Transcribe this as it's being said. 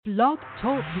Blog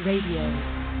Talk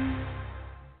Radio.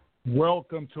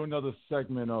 Welcome to another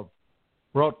segment of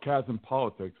Broadcasting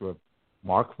Politics with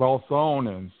Mark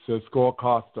Falzone and Cisco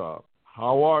Acosta.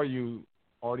 How are you,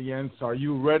 audience? Are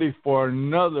you ready for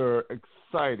another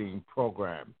exciting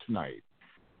program tonight?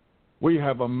 We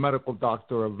have a medical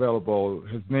doctor available.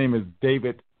 His name is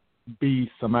David B.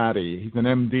 Samadi. He's an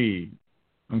MD,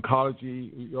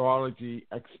 oncology, urology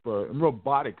expert, and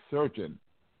robotic surgeon.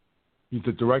 He's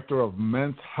the director of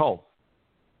men's health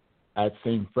at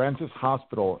St. Francis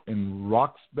Hospital in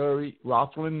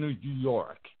Rosslyn, New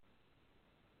York.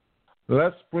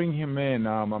 Let's bring him in.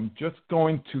 I'm just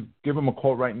going to give him a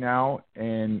call right now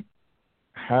and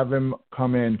have him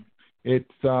come in. It's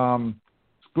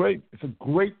great. It's a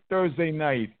great Thursday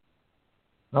night.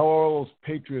 How are all those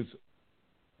Patriots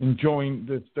enjoying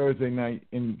this Thursday night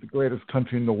in the greatest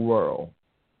country in the world?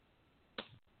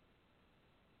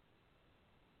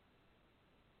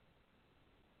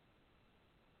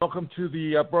 Welcome to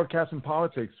the Broadcasting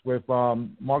Politics with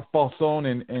Mark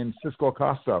Falzone and Cisco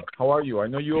Acosta. How are you? I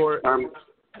know you're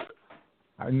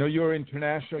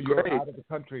international. You're Great. out of the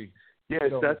country. Yes,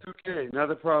 so. That's okay. Not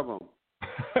a problem.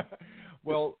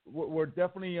 Well, we're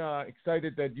definitely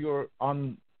excited that you're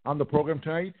on the program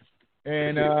tonight.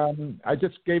 And I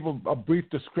just gave a brief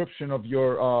description of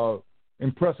your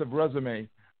impressive resume.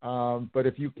 But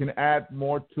if you can add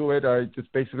more to it, I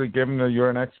just basically gave them you're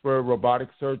an expert robotic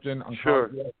surgeon,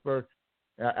 oncology expert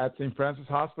at St. Francis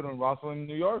Hospital in Rosslyn,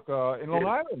 New York, in Long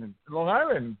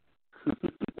Island.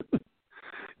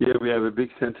 Yeah, we have a big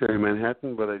center in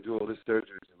Manhattan, but I do all the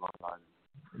surgeries in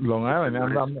Long Island.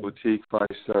 I'm boutique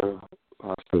 5-star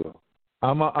hospital.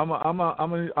 I'm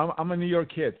a New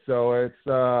York kid, so it's.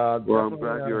 Well, I'm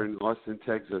glad you're in Austin,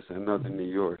 Texas, and not in New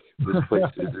York. This place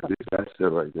is a disaster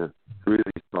right now. Really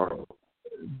horrible.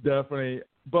 Definitely,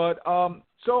 but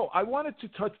so I wanted to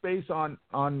touch base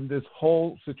on this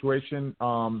whole situation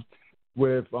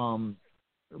with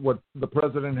what the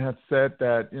president has said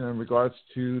that in regards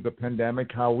to the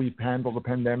pandemic, how we've handled the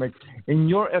pandemic. In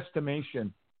your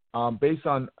estimation, based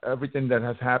on everything that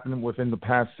has happened within the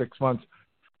past 6 months.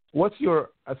 What's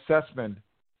your assessment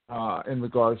in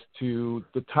regards to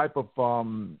the type of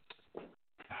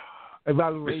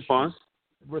evaluation?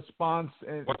 Response.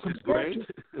 What's great?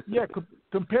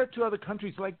 Compared to other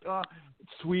countries like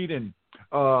Sweden,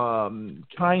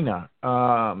 China.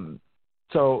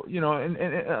 So, and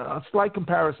a slight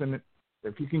comparison,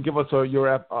 if you can give us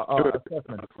your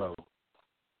assessment.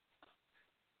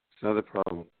 It's not a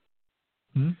problem.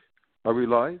 Hmm? Are we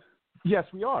live? Yes,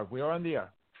 we are. We are on the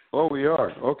air. Oh, we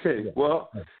are. Okay. Yeah.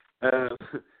 Well,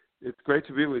 it's great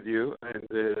to be with you. And,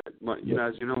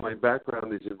 as you know, my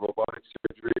background is in robotic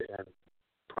surgery and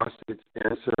prostate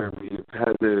cancer. We've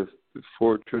had the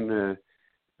fortune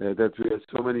that we had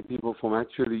so many people from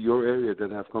actually your area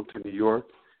that have come to New York,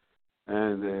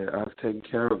 and I've taken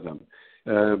care of them.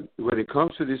 When it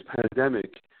comes to this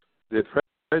pandemic, the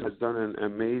president has done an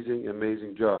amazing,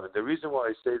 amazing job. And the reason why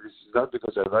I say this is not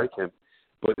because I like him,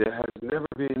 but there has never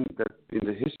been that in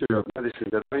the history of medicine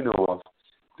that I know of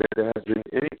that there has been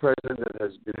any president that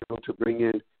has been able to bring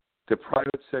in the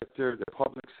private sector, the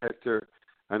public sector,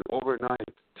 and overnight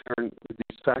turn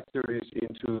these factories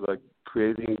into like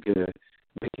creating,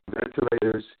 making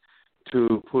ventilators,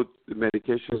 to put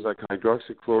medications like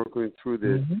hydroxychloroquine through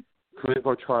the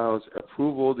clinical trials,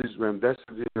 approve all these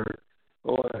remdesivir,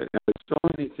 and so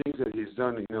many things that he's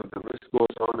done. The list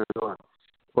goes on and on.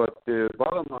 But the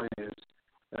bottom line is,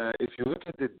 if you look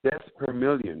at the deaths per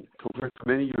million compared to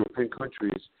many European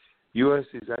countries, U.S.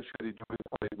 is actually doing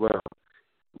quite well.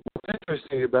 What's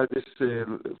interesting about this,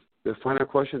 the final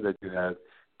question that you had,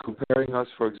 comparing us,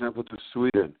 for example, to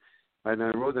Sweden, and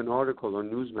I wrote an article on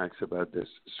Newsmax about this.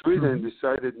 Sweden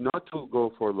decided not to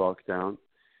go for lockdown.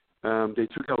 They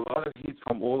took a lot of heat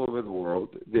from all over the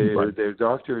world. Their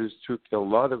doctors took a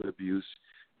lot of abuse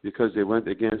because they went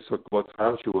against what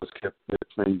Fauci was kept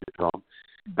playing the drum.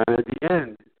 And at the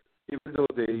end, even though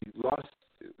they lost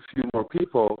a few more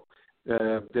people,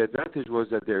 the advantage was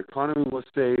that their economy was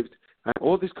saved, and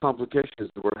all these complications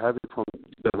that we're having from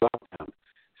the lockdown,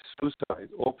 suicide,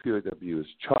 opioid abuse,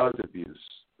 child abuse,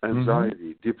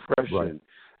 anxiety, depression,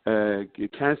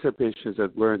 cancer patients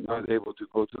that were not able to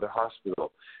go to the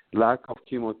hospital, lack of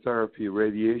chemotherapy,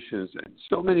 radiations, and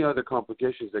so many other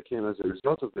complications that came as a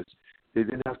result of this, they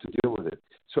didn't have to deal with it.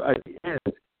 So at the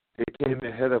end, they came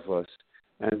ahead of us,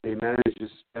 and they managed this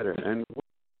better. And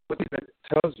what that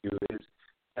tells you is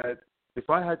that if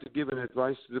I had to give an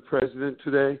advice to the president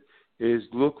today, is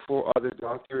look for other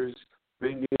doctors,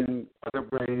 bring in other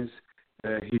brains.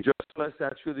 He just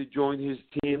actually joined his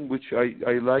team, which I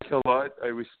like a lot. I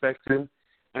respect him.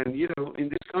 And, in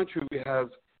this country we have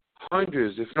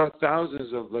hundreds, if not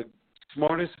thousands, of like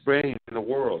smartest brains in the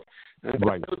world, and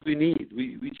that's what we need.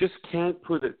 We just can't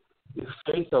put the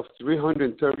faith of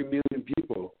 330 million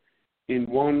people in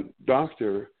one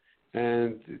doctor.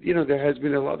 And there has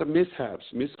been a lot of mishaps,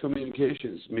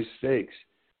 miscommunications, mistakes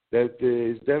that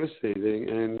is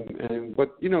devastating.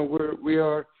 But we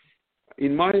are,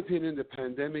 in my opinion, the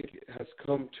pandemic has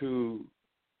come to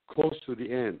close to the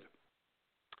end.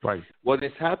 Right. What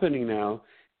is happening now,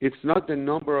 it's not the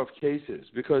number of cases,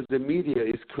 because the media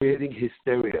is creating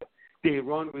hysteria. They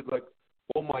run with like,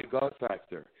 oh my God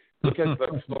factor. Look at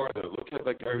like Florida, look at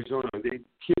like Arizona. They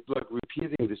keep like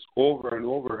repeating this over and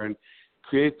over and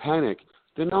create panic.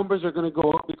 The numbers are going to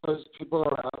go up because people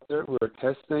are out there who are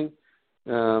testing.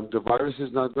 The virus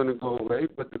is not going to go away.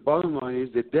 But the bottom line is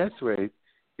the death rate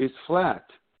is flat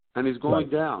and is going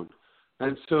down.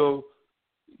 And so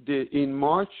in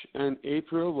March and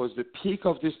April was the peak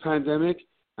of this pandemic,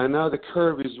 and now the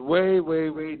curve is way, way,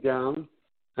 way down.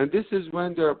 And this is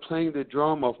when they're playing the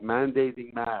drum of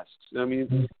mandating masks. I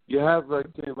mean, you have like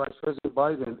Vice President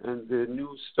Biden and the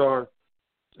new star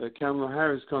Kamala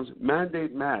Harris comes,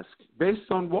 mandate mask. Based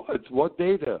on what? What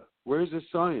data? Where's the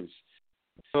science?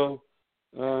 So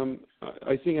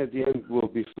I think at the end we'll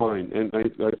be fine. And I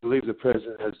believe the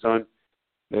president has done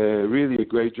really a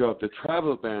great job. The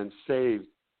travel ban saved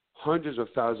hundreds of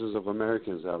thousands of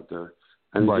Americans out there,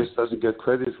 and he just doesn't get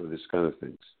credit for this kind of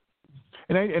things.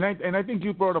 And I think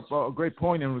you brought up a great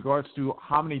point in regards to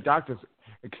how many doctors,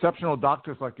 exceptional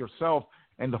doctors like yourself,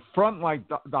 and the frontline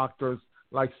doctors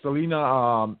like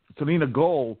Selena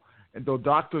Gold, and those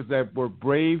doctors that were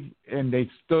brave and they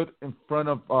stood in front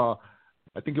of,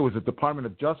 I think it was the Department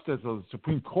of Justice or the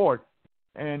Supreme Court,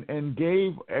 and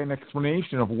gave an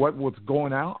explanation of what was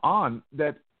going on,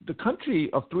 that the country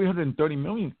of 330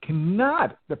 million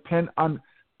cannot depend on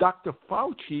Dr.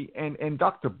 Fauci and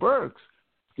Dr. Birx,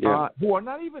 who are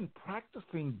not even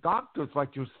practicing doctors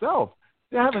like yourself.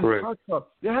 They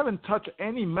haven't touched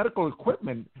any medical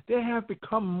equipment. They have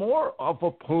become more of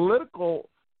a political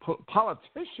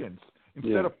politicians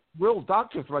instead of real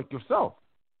doctors like yourself.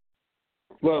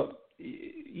 Well,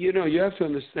 you have to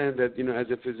understand that,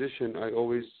 as a physician, I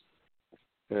always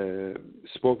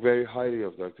spoke very highly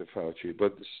of Dr. Fauci,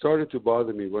 but it started to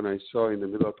bother me when I saw in the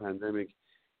middle of the pandemic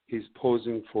he's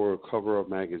posing for a cover of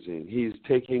magazine. He's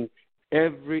taking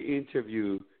every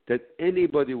interview that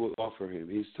anybody will offer him.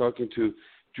 He's talking to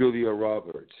Julia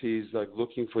Roberts. He's like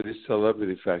looking for this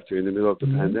celebrity factor in the middle of the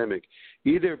pandemic.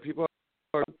 Either people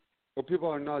are or people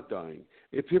are not dying.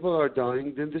 If people are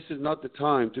dying, then this is not the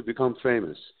time to become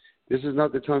famous. This is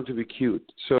not the time to be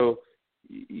cute. So,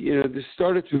 this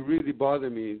started to really bother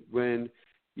me when,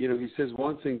 he says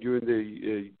one thing during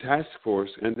the task force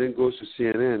and then goes to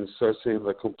CNN and starts saying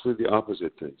like completely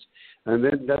opposite things. And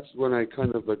then that's when I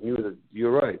kind of like knew that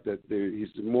you're right, that he's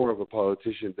more of a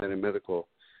politician than a medical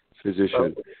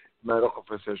physician. Medical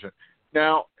physician.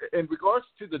 Now, in regards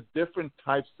to the different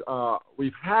types,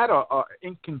 we've had a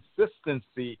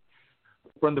inconsistency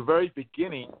from the very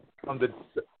beginning from the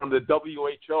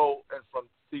WHO and from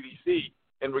CDC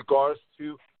in regards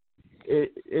to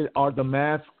are the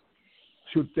masks,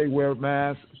 should they wear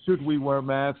masks? Should we wear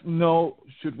masks? No.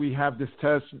 Should we have this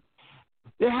test?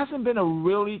 There hasn't been a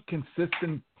really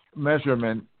consistent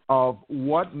measurement of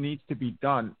what needs to be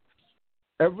done.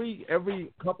 Every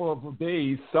couple of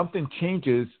days, something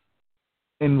changes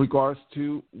in regards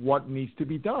to what needs to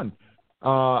be done.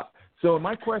 So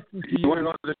my question to you... You want to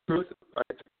know the truth?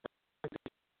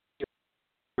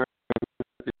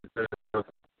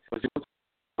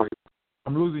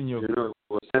 I'm losing you. It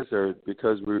was censored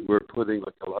because we're putting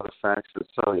like a lot of facts and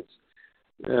science.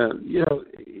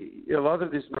 A lot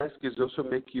of these messages also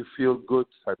make you feel good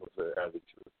type of attitude.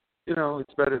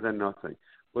 It's better than nothing.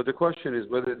 But the question is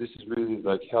whether this is really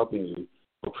like helping you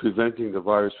or preventing the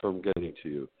virus from getting to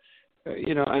you.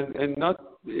 And not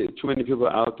too many people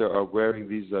out there are wearing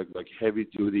these like heavy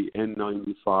duty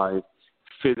N95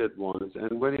 fitted ones.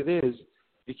 And when it is,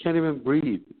 you can't even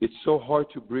breathe. It's so hard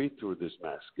to breathe through this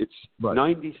mask. It's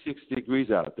 96 degrees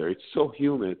out there. It's so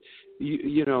humid.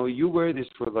 You wear this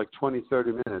for like 20,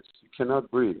 30 minutes. You cannot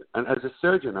breathe. And as a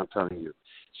surgeon, I'm telling you.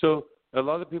 So a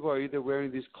lot of people are either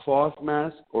wearing these cloth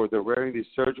masks or they're wearing these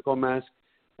surgical masks.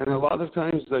 And a lot of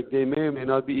times, like, they may or may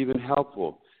not be even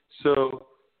helpful. So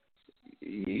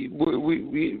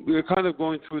we're kind of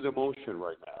going through the motion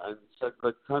right now. And it's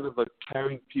like kind of like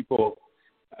carrying people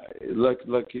like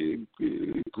a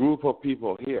group of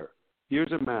people here.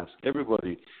 Here's a mask,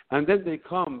 everybody. And then they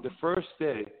come the first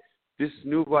day, this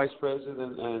new vice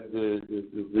president and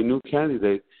the new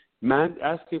candidate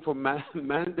asking for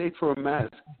mandate for a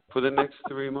mask for the next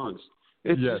 3 months.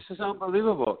 It's Yes. just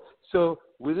unbelievable. So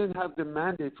we didn't have the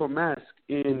mandate for masks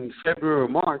in February or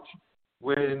March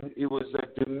when it was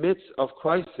like the midst of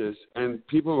crisis and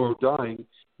people were dying.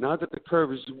 Now that the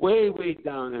curve is way, way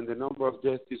down and the number of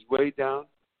deaths is way down,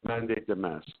 mandate the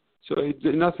mask. So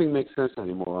nothing makes sense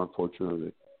anymore,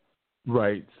 unfortunately.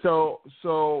 Right. So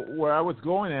where I was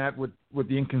going at with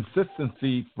the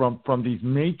inconsistency from these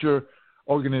major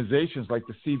organizations like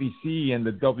the CDC and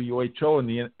the WHO and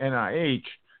the NIH,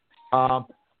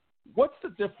 what's the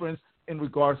difference in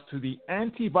regards to the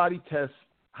antibody tests?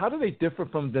 How do they differ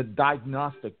from the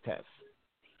diagnostic tests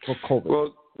for COVID?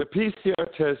 Well, the PCR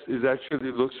test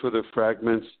actually looks for the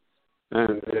fragments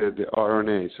and the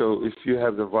RNA. So if you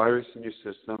have the virus in your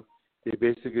system, they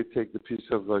basically take the piece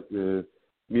of like the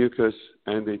mucus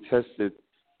and they test it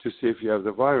to see if you have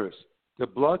the virus. The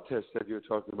blood test that you're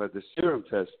talking about, the serum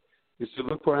test, is to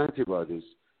look for antibodies.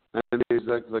 And there's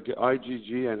like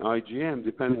IgG and IgM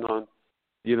depending on,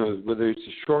 whether it's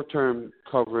a short-term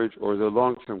coverage or the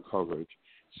long-term coverage.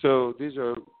 So these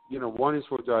are, one is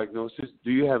for diagnosis.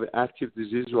 Do you have active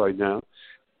disease right now?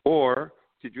 Or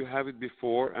did you have it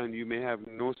before and you may have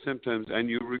no symptoms and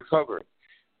you recover?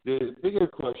 The bigger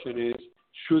question is,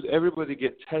 should everybody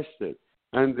get tested?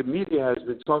 And the media has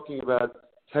been talking about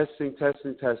testing,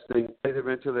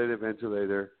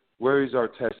 ventilator. Where is our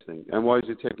testing? And why is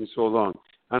it taking so long?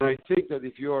 And I think that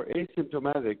if you are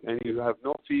asymptomatic and you have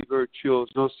no fever, chills,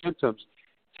 no symptoms,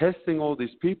 testing all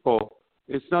these people,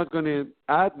 it's not going to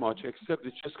add much, except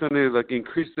it's just going to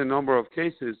increase the number of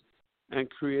cases and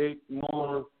create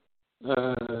more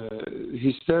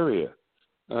hysteria.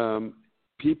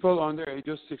 People under age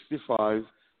of 65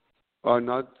 are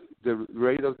not, the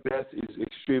rate of death is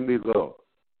extremely low.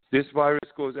 This virus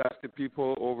goes after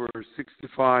people over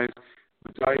 65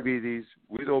 with diabetes,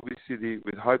 with obesity,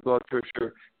 with high blood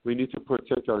pressure. We need to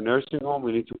protect our nursing home.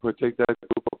 We need to protect that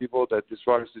group of people that this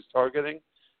virus is targeting.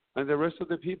 And the rest of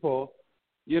the people,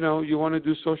 you want to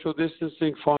do social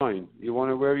distancing, fine. You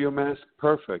want to wear your mask,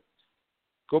 perfect.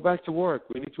 Go back to work.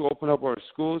 We need to open up our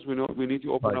schools. We need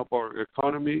to open up our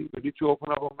economy. We need to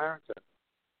open up America.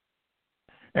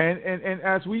 And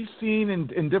as we've seen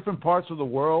in different parts of the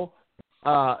world,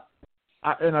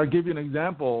 and I'll give you an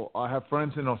example. I have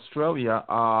friends in Australia.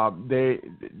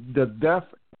 The death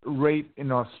rate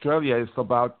in Australia is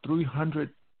about 300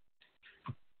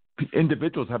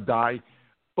 individuals have died,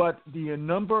 but the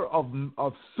number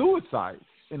of suicides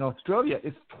in Australia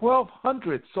is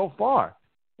 1,200 so far.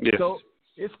 Yes. So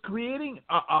it's creating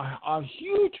a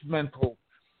huge mental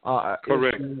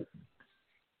Correct. issue.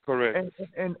 Correct.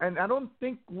 And I don't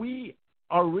think we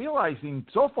are realizing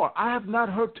so far. I have not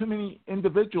heard too many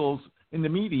individuals in the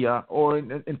media or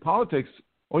in politics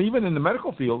or even in the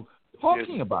medical field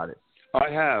talking about it. I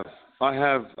have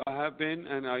been,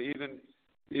 and I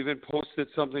even posted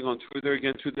something on Twitter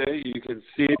again today. You can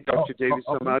see it, Dr. David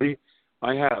Samadi.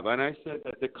 I have, and I said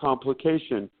that the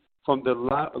complication from the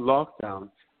lockdown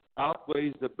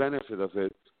outweighs the benefit of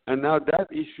it, and now that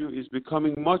issue is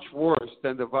becoming much worse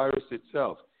than the virus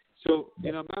itself. So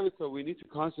in America, we need to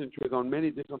concentrate on many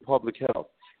different public health.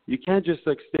 You can't just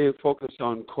stay focused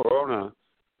on Corona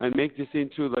and make this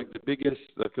into the biggest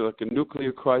like a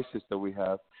nuclear crisis that we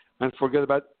have, and forget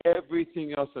about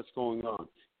everything else that's going on.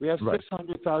 We have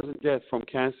 600,000 deaths from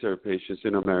cancer patients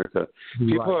in America.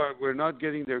 People were not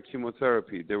getting their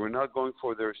chemotherapy. They were not going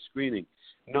for their screening.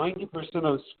 90%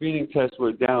 of screening tests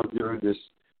were down during this.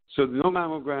 So no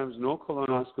mammograms, no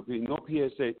colonoscopy, no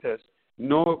PSA tests,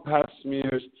 no pap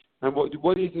smears. And what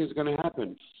do you think is going to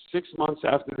happen? 6 months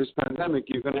after this pandemic,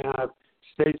 you're going to have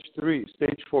stage 3,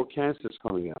 stage 4 cancers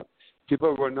coming out.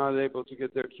 People were not able to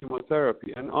get their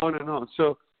chemotherapy, and on and on.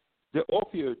 So the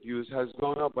opioid use has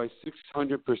gone up by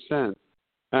 600%.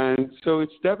 And so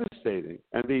it's devastating.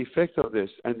 And the effect of this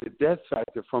and the death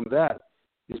factor from that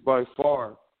is by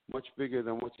far much bigger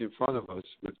than what's in front of us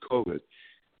with COVID.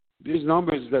 These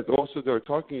numbers that also they're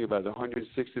talking about,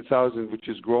 160,000, which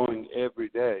is growing every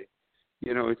day,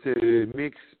 it's a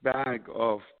mixed bag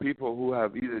of people who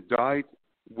have either died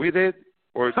with it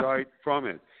or died from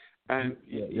it. And,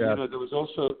 there was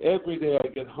also, every day I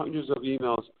get hundreds of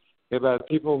emails about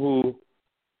people who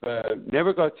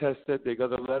never got tested. They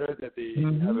got a letter that they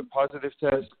have a positive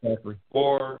test,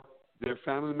 or their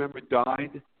family member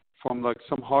died from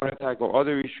some heart attack or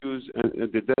other issues,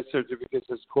 and the death certificate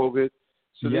says COVID.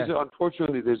 So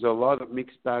unfortunately, there's a lot of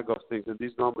mixed bag of things, and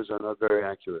these numbers are not very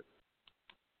accurate.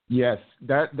 Yes,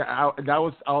 I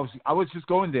was just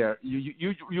going there.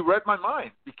 You read my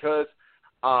mind, because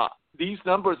these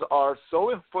numbers are so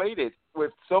inflated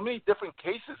with so many different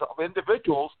cases of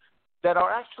individuals that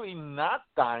are actually not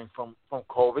dying from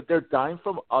COVID. They're dying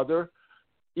from other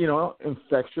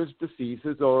infectious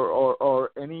diseases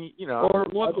or any, or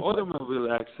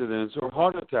automobile accidents or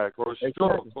heart attack or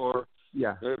stroke or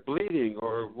bleeding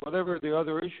or whatever the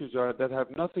other issues are that have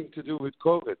nothing to do with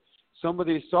COVID.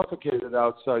 Somebody is suffocated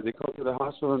outside. They come to the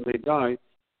hospital and they die,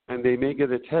 and they may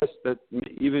get a test that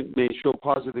may show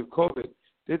positive COVID.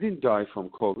 They didn't die from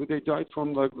COVID. They died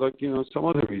from some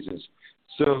other reasons.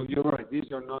 So you're right.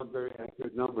 These are not very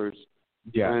accurate numbers.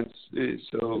 Yeah. And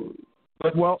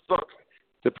look,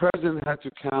 the president had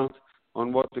to count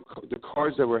on what the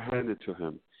cards that were handed to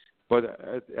him. But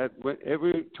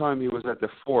every time he was at the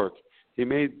fork, he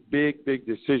made big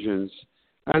decisions.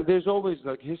 And there's always,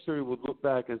 history would look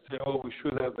back and say, oh, we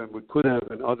should have and we could have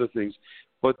and other things.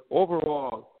 But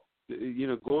overall,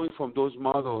 going from those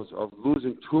models of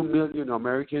losing 2 million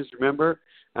Americans, remember?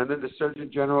 And then the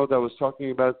Surgeon General that was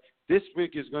talking about this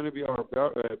week is going to be our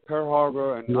Pearl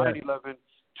Harbor and 9/11.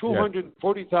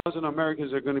 240,000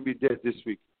 Americans are going to be dead this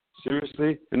week.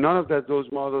 Seriously? And none of those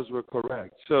models were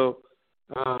correct. So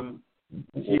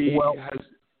he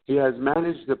has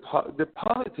managed the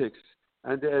politics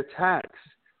and the attacks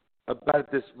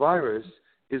about this virus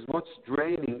is what's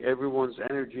draining everyone's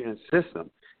energy and system.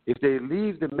 If they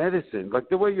leave the medicine, like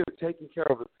the way you're taking care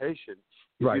of a patient,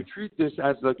 if you treat this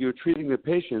as like you're treating the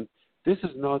patient, this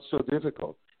is not so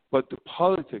difficult. But the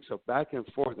politics of back and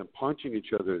forth and punching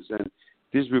each other and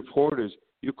these reporters,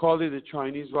 you call it a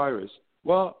Chinese virus.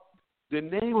 Well, the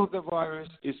name of the virus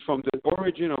is from the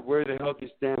origin of where the hell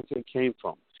this damn thing came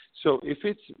from. So if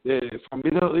it's from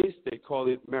Middle East, they call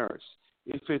it MERS.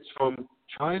 If it's from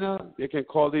China, they can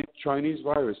call it Chinese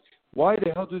virus. Why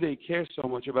the hell do they care so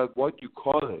much about what you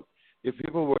call it if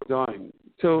people were dying?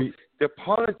 So the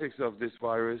politics of this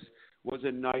virus was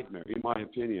a nightmare, in my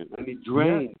opinion, and it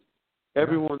drained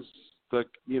everyone's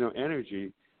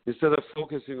energy instead of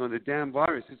focusing on the damn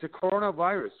virus. It's a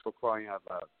coronavirus, for crying out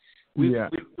loud. We've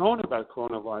known about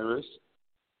coronavirus.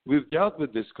 We've dealt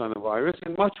with this kind of virus,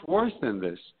 and much worse than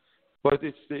this. But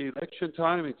it's the election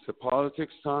time, it's the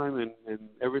politics time, and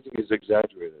everything is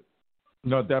exaggerated.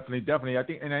 No, definitely. I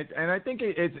think, I think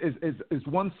it's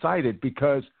one-sided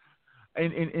because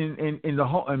in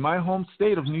my home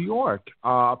state of New York,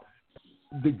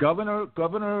 the Governor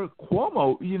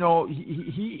Cuomo,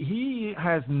 he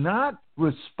has not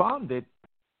responded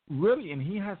really, and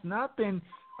he has not been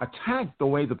attacked the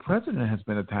way the president has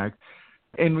been attacked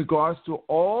in regards to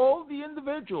all the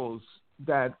individuals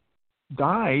that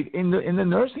died in the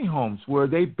nursing homes, where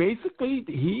he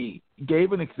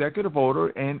gave an executive order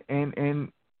and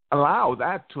allowed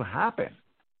that to happen.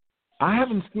 I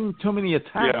haven't seen too many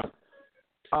attacks. Yeah.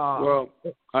 I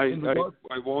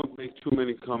won't make too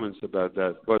many comments about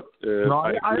that, but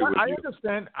I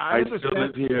understand. I still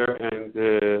live here, and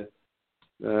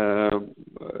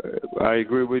I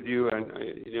agree with you. And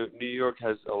New York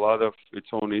has a lot of its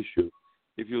own issue.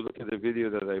 If you look at the video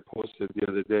that I posted the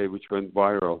other day, which went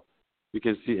viral, you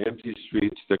can see empty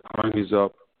streets. The crime is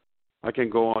up. I can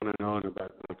go on and on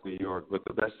about New York, but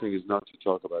the best thing is not to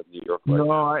talk about New York.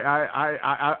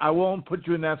 I won't put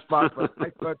you in that spot, but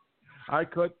I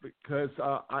could because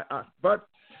but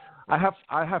I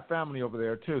have family over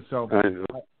there too, so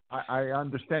I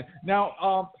understand.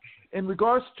 Now, in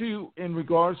regards to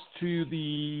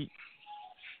the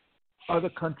other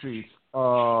countries,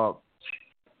 where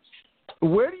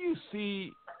do you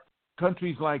see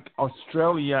countries like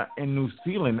Australia and New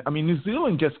Zealand? I mean, New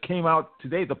Zealand just came out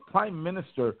today, the Prime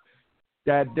Minister,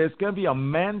 that there's going to be a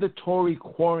mandatory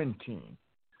quarantine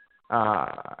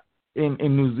in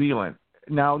New Zealand.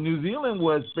 Now, New Zealand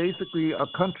was basically a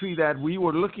country that we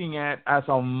were looking at as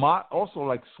also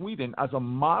like Sweden, as a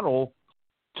model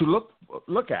to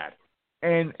look at.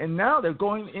 And now they're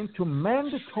going into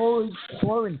mandatory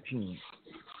quarantine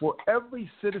for every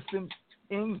citizen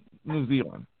in New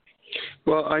Zealand.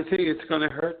 Well, I think it's going to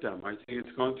hurt them. I think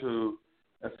it's going to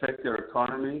affect their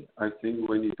economy. I think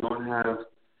when you don't have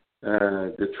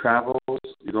the travels,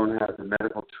 you don't have the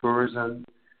medical tourism,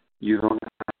 you don't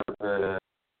have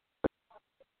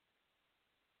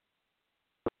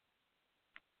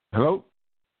Hello?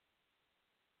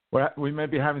 Well, we may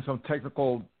be having some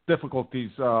technical difficulties.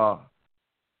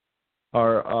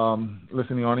 Our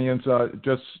listening audience, the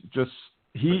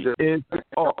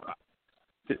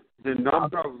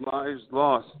number of lives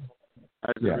lost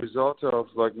as a result of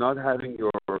not having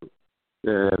your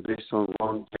based on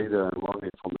wrong data and wrong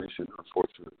information,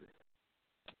 unfortunately.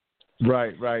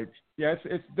 Right. Yes,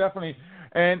 it's definitely.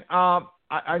 And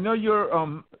I know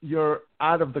you're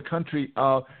out of the country.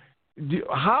 How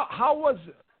was,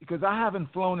 because I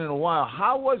haven't flown in a while,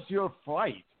 how was your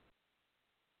flight?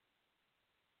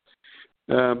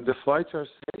 The flights are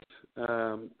safe.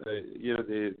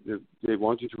 They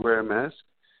want you to wear a mask.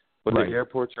 but Right. the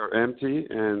airports are empty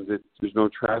and there's no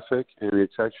traffic, and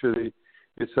it's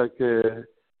like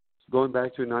going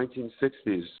back to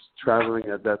 1960s traveling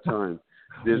at that time.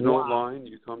 There's no line.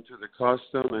 You come to the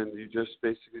custom, and you just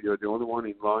basically you're the only one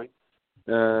in line.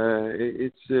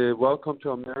 It's Welcome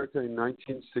to America in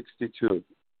 1962.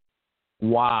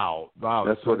 Wow.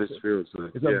 That's what it feels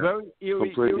like. It's a very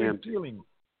eerie empty. feeling.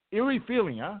 Eerie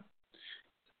feeling, huh?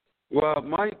 Well,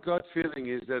 my gut feeling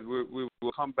is that we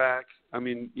will come back. I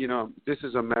mean, this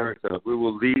is America. We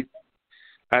will lead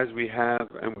as we have,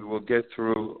 and we will get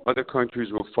through. Other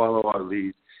countries will follow our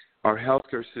lead. Our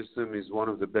healthcare system is one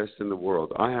of the best in the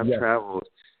world. I have traveled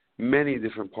many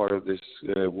different parts of this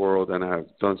world, and I have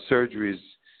done surgeries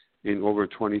in over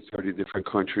 20, 30 different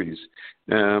countries.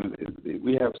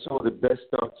 We have some of the best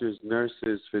doctors,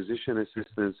 nurses, physician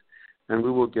assistants, and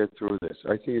we will get through this.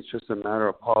 I think it's just a matter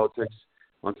of politics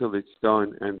until it's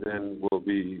done, and then we'll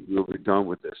be done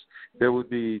with this. There will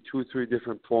be 2 or 3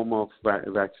 different forms of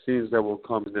vaccines that will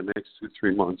come in the next 2 or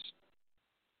 3 months.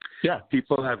 Yeah.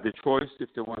 People have the choice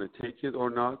if they want to take it or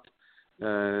not.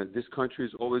 This country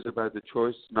is always about the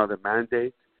choice, not a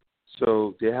mandate.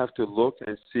 So they have to look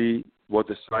and see what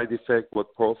the side effect,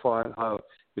 what profile, how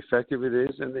effective it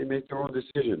is, and they make their own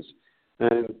decisions.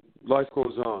 And life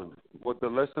goes on. What the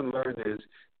lesson learned is,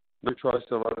 no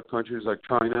trust a lot of countries like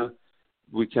China.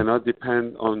 We cannot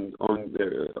depend on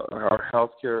our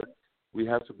healthcare. We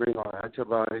have to bring our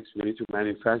antibiotics. We need to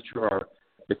manufacture our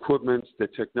equipment, the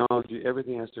technology.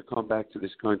 Everything has to come back to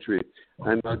this country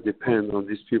and not depend on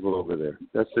these people over there.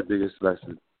 That's the biggest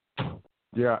lesson.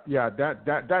 Yeah.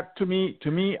 That to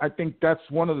me, I think that's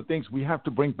one of the things we have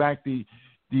to bring back the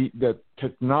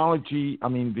technology. I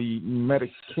mean, the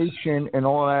medication and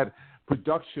all that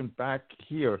production back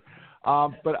here.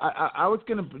 But I was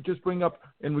going to just bring up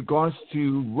in regards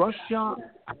to Russia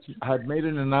had made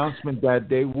an announcement that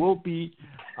they will be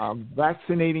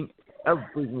vaccinating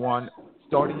everyone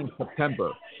starting in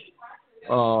September,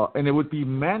 and it would be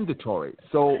mandatory.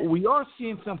 So we are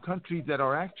seeing some countries that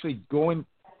are actually going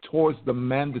towards the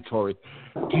mandatory.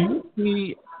 Do you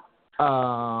see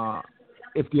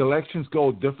if the elections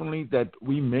go differently that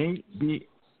we may be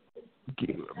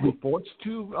forced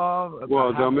to?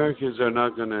 Well, the Americans are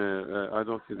not going to. I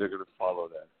don't think they're going to follow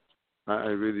that. I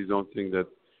really don't think that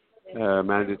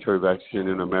mandatory vaccine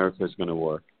in America is going to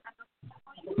work.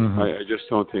 Mm-hmm. I just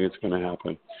don't think it's going to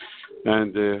happen.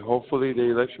 And hopefully the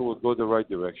election will go the right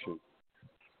direction.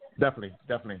 Definitely.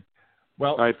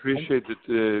 Well, I appreciate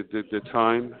the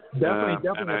time. Definitely.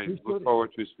 And I look forward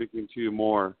to speaking to you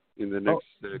more in the next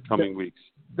coming weeks.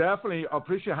 Definitely. I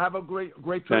appreciate it. Have a great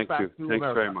trip back to America.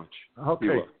 Thanks very much.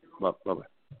 Okay. Bye-bye.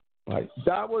 Right.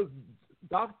 That was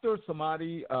Dr.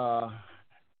 Samadi,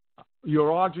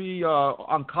 urology,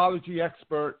 oncology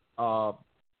expert,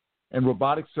 and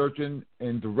robotic surgeon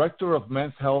and director of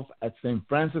men's health at St.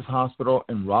 Francis Hospital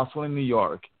in Rosslyn, New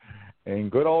York, in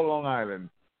good old Long Island.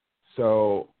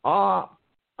 So I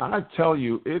tell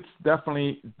you, it's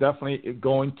definitely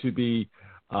going to be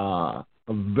a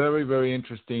very, very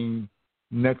interesting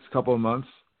next couple of months.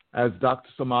 As Dr.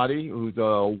 Samadi, who's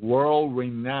a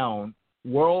world-renowned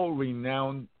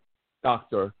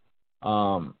doctor,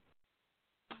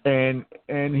 and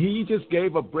he just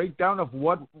gave a breakdown of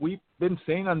what we've been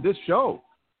saying on this show,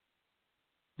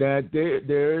 that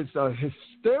there's a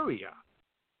hysteria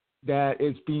that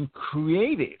is being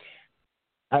created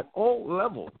at all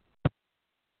levels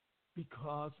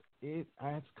because it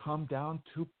has come down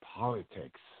to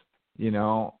politics. We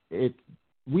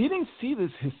didn't see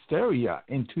this hysteria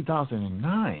in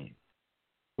 2009.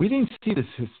 We didn't see this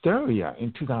hysteria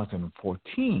in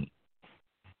 2014.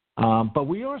 But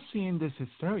we are seeing this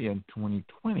hysteria in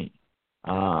 2020.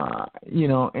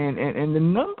 And the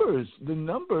numbers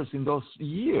in those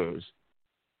years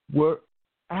were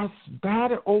as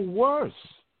bad or worse.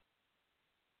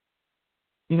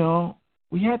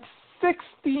 We had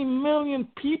 60 million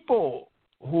people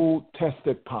who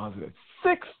tested positive.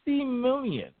 60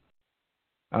 million.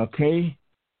 Okay?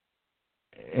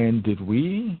 And did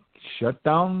we shut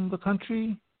down the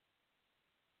country?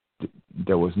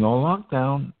 There was no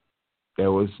lockdown.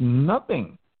 There was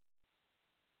nothing.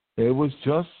 It was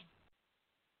just,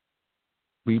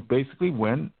 we basically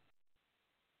went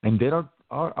and did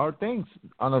our things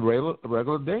on a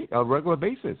regular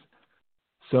basis.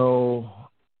 So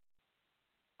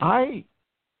I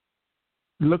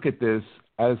look at this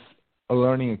as a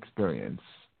learning experience,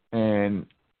 and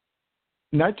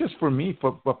not just for me,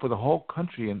 but for the whole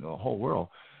country and the whole world.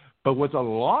 But what's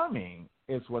alarming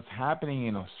is what's happening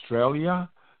in Australia,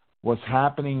 what's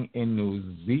happening in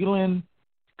New Zealand,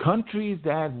 countries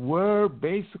that were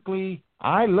basically,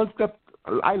 I looked up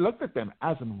I looked at them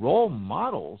as role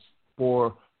models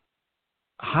for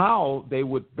how they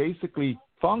would basically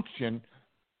function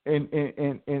in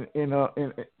an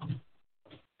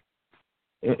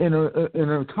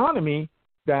economy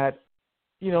that,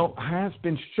 you know, has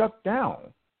been shut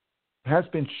down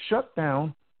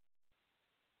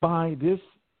by this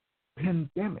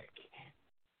pandemic.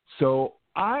 So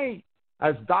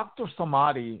as Dr.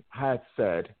 Samadi had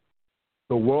said,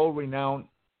 the world-renowned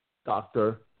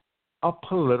doctor, a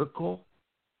political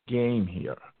game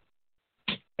here.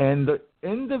 And the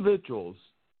individuals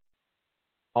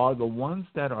are the ones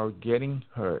that are getting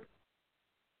hurt.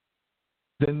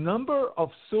 The number of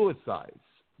suicides,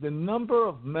 the number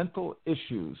of mental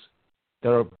issues that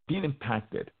are being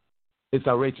impacted is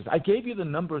outrageous. I gave you the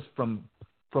numbers from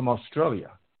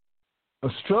Australia.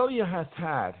 Australia has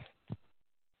had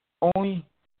only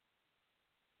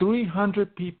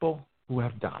 300 people who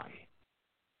have died.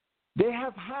 They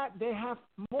have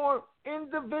more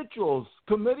individuals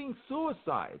committing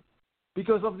suicide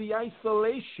because of the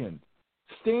isolation,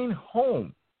 staying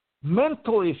home,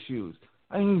 mental issues,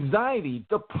 anxiety,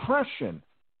 depression.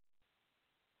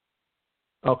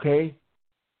 Okay?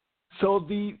 So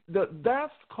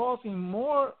that's causing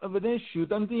more of an issue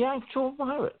than the actual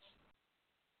virus.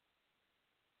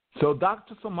 So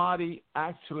Dr. Samadi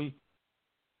actually,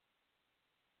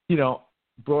 you know,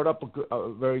 brought up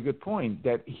a very good point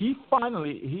that he's one of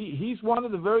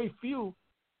the very few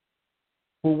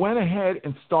who went ahead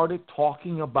and started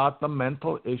talking about the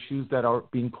mental issues that are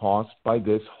being caused by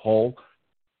this whole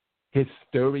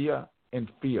hysteria and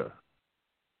fear.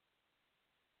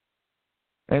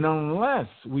 And unless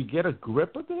we get a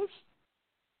grip of this,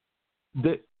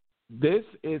 this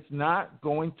is not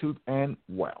going to end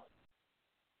well.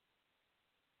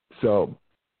 So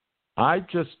I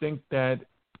just think that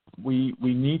we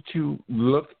need to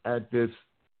look at this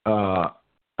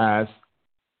as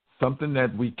something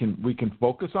that we can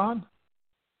focus on.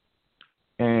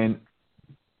 And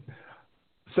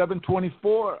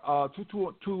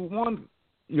 724-2221,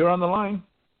 you're on the line.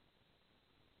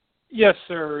 Yes,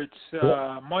 sir. It's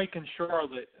Mike in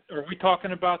Charlotte. Are we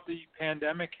talking about the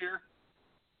pandemic here?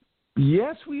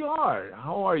 Yes, we are.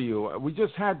 How are you? We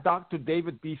just had Dr.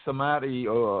 David B.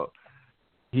 Samadi.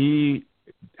 He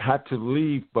had to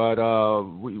leave, but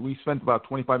we spent about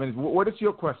 25 minutes. What is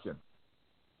your question?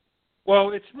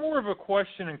 Well, it's more of a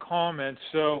question and comment.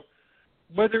 So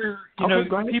whether,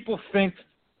 people think,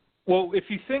 well, if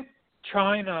you think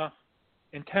China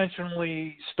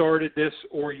intentionally started this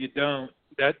or you don't,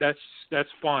 that's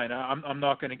fine. I'm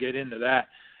not going to get into that.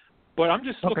 But I'm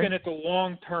just looking at the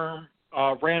long-term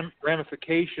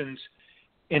ramifications.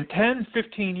 In 10,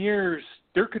 15 years,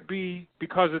 there could be,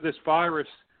 because of this virus,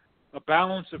 a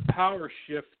balance of power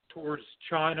shift towards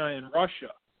China and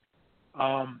Russia.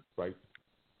 Right.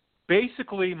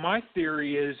 Basically, my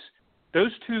theory is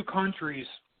those two countries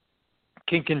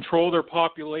can control their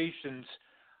populations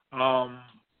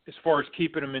as far as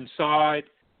keeping them inside,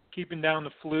 keeping down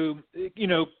the flu.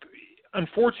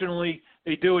 Unfortunately,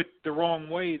 they do it the wrong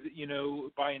way,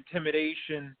 by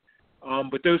intimidation.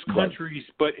 But those countries,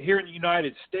 but here in the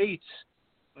United States,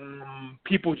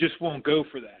 people just won't go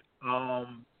for that.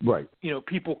 Right.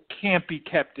 People can't be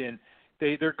kept in.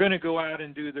 They're going to go out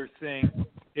and do their thing.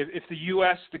 If the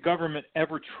U.S., the government,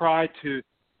 ever tried to,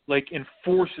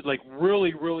 enforce it,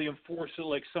 really, really enforce it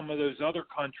like some of those other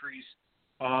countries,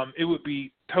 it would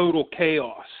be total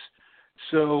chaos.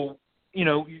 So,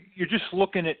 you're just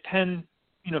looking at 10,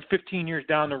 15 years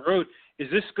down the road. Is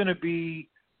this going to be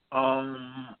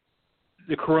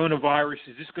the coronavirus?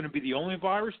 Is this going to be the only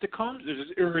virus that comes?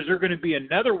 Or is there going to be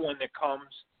another one that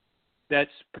comes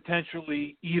that's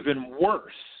potentially even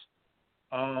worse?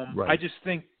 Right. I just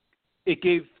think it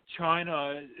gave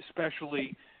China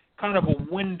especially kind of a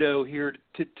window here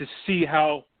to see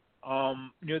how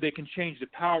they can change the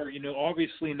power.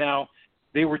 Obviously now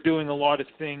they were doing a lot of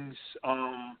things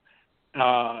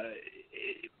by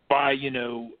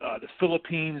the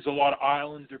Philippines, a lot of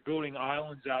islands. They're building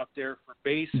islands out there for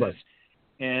bases. Right.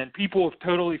 And people have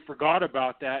totally forgot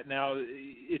about that. Now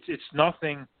it's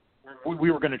nothing.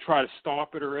 We were going to try to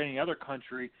stop it or any other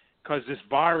country because this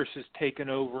virus has taken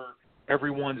over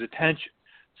everyone's attention.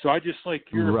 So I just like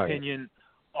your opinion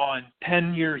on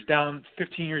 10 years down,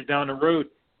 15 years down the road.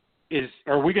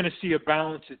 Are we going to see a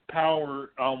balance of power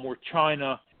where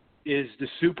China is the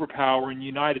superpower and the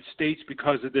United States,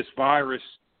 because of this virus,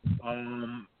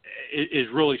 is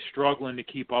really struggling to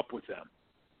keep up with them?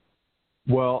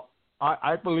 Well,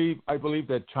 I believe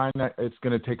that China is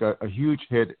going to take a huge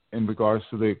hit in regards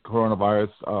to the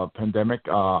coronavirus pandemic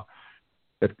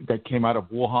that came out of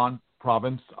Wuhan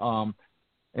province,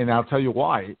 and I'll tell you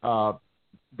why.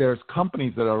 there's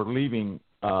companies that are leaving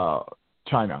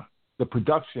China. The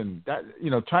production that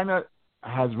China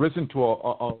has risen to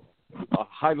a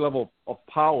high level of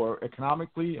power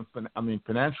economically and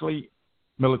financially,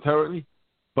 militarily,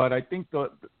 but I think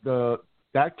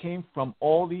that came from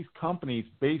all these companies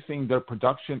basing their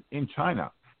production in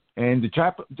China. And the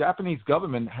Japanese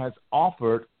government has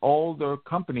offered all their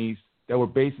companies that were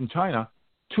based in China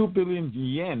 2 billion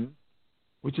yen,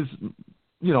 which is,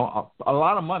 a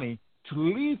lot of money, to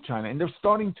leave China. And they're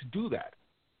starting to do that.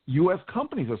 U.S.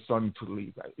 companies are starting to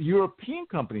leave. European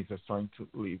companies are starting to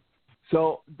leave.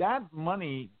 So that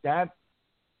money, that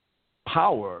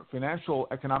power, financial,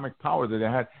 economic power that they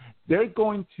had, they're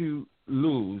going to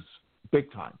lose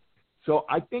big time. So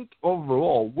I think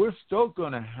overall, we're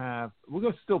going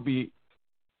to still be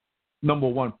number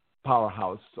one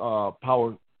powerhouse,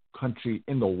 power country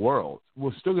in the world.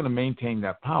 We're still going to maintain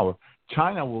that power.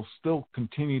 China will still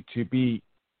continue to be,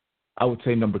 I would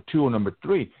say, number two or number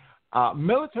three.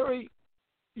 Military,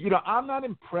 I'm not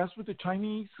impressed with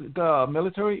the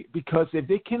military, because if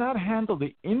they cannot handle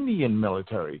the Indian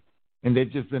military, and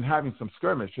they've just been having some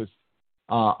skirmishes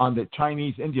on the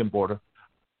Chinese-Indian border,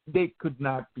 they would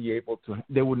not be able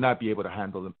to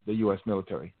handle the U.S.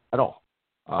 military at all.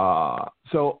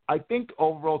 So I think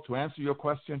overall, to answer your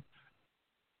question,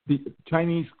 the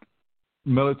Chinese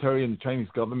military and the Chinese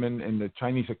government and the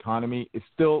Chinese economy is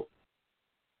still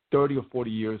 30 or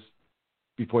 40 years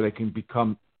before they can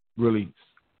become really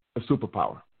a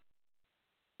superpower.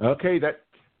 Okay, that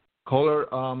caller,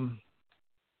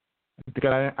 I think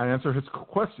I answered his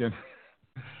question.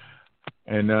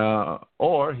 And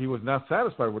or he was not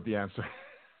satisfied with the answer.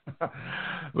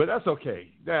 But that's okay.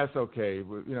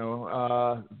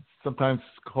 Sometimes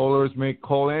callers may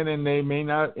call in and they may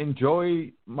not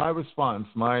enjoy my response,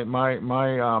 my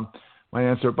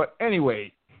answer. But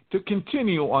anyway, to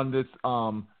continue on this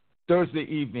Thursday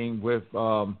evening with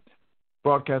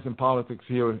Broadcasting Politics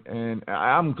here, and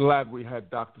I'm glad we had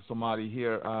Dr. Samadi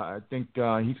here. I think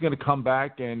he's going to come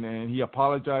back, and he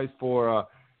apologized for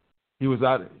he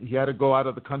had to go out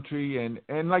of the country,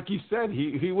 and like you said,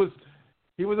 he was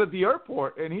at the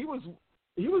airport, and he was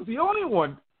the only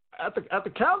one at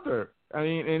the counter. I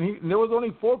mean, and there was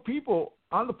only 4 people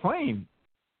on the plane,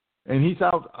 and he's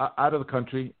out of the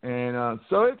country, and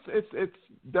so it's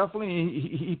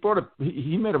definitely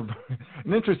he made an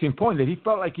interesting point that he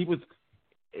felt like he was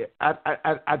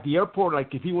at the airport,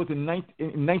 like if he was in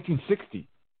 1960.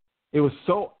 It was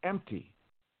so empty.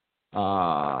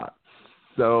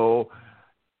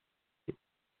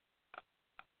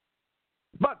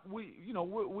 But we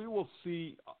will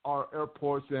see our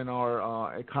airports and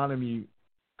our economy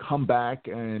come back,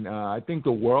 and I think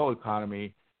the world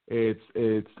economy, it's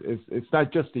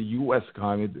not just the U.S.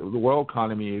 economy. The world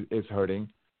economy is hurting.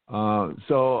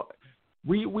 So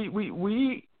we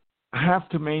have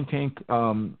to maintain,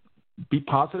 be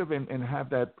positive, and have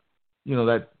that,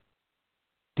 that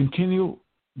continue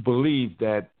believe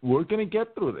that we're going to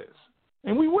get through this,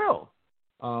 and we will.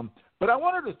 But I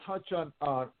wanted to touch on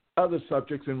other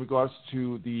subjects in regards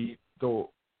to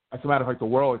as a matter of fact, the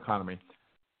world economy.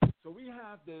 So we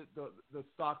have the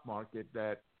stock market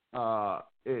that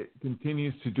it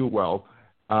continues to do well.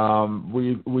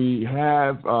 We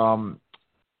have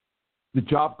the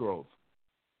job growth.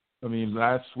 I mean,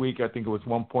 last week I think it was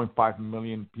 1.5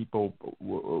 million people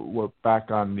were back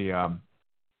on the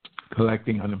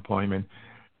collecting unemployment.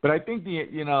 But I think the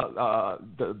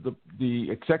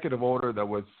executive order that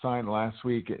was signed last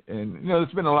week, and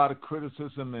there's been a lot of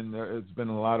criticism, and there's been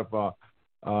a lot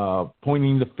of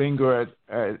pointing the finger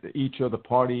at each of the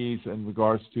parties in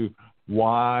regards to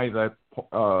why that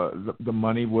the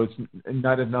money was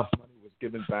not enough money was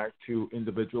given back to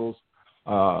individuals.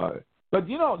 But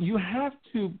you have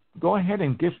to go ahead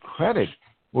and give credit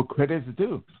where credit is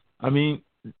due. I mean,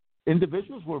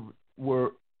 individuals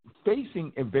were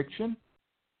facing eviction.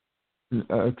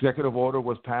 Executive order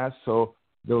was passed, so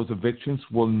those evictions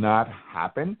will not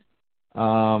happen.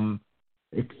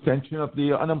 Extension of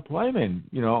the unemployment,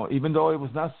 even though it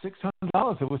was not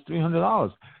 $600, it was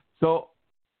 $300. So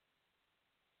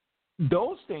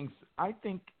those things, I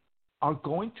think, are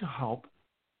going to help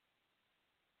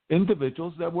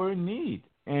individuals that were in need.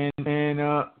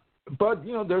 But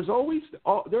there's always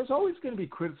going to be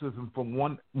criticism from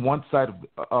one side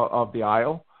of the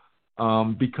aisle,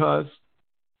 because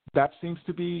that seems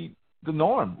to be the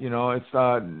norm. It's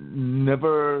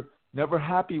never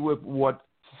happy with what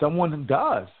someone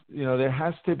does. There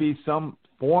has to be some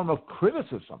form of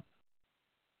criticism.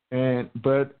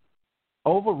 But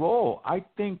overall, I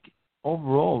think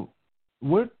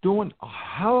we're doing a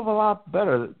hell of a lot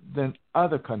better than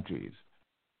other countries.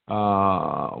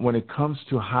 when it comes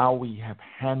to how we have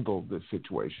handled this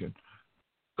situation.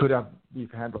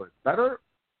 We've handled it better?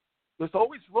 There's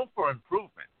always room for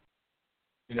improvement.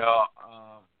 Nothing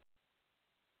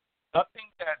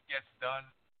that gets done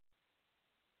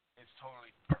is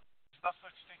totally perfect. There's no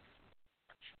such thing as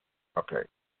perfection. Okay.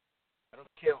 I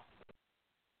don't care who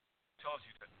tells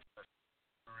you that there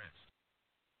is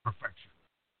perfection.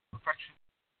 Perfection,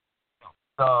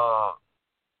 no.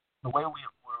 The way we're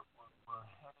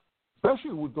headed,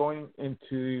 especially we're going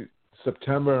into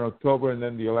September and October and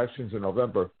then the elections in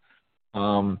November.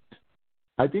 I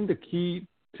think the key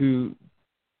to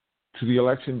the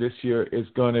election this year is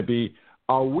going to be,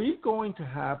 are we going to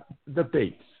have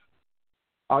debates?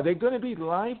 Are they going to be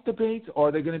live debates or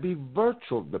are they going to be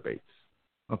virtual debates?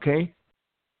 Okay?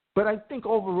 But I think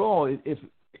overall, if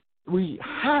we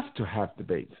have to have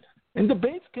debates. And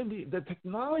debates can be, the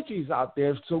technology is out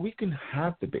there so we can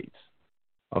have debates.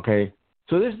 Okay?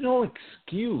 So there's no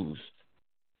excuse.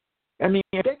 I mean,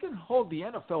 if they can hold the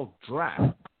NFL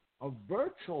draft, a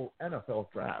virtual NFL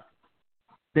draft,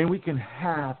 then we can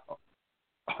have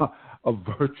a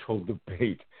virtual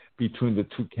debate between the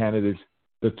two candidates,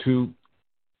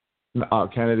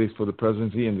 candidates for the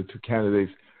presidency and the two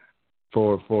candidates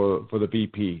for the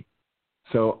VP.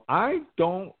 So I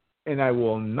don't, and I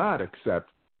will not accept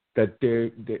that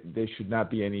there should not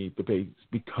be any debates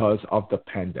because of the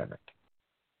pandemic.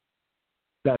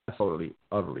 That's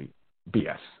utterly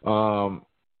BS.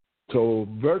 So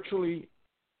virtually,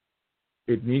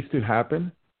 it needs to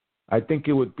happen. I think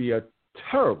it would be a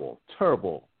terrible,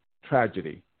 terrible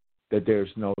tragedy that there's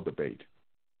no debate.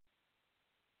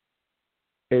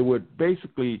 It would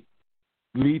basically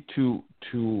lead to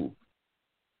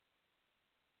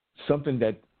something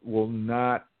that will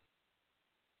not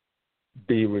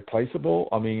be replaceable.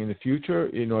 I mean, in the future,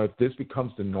 if this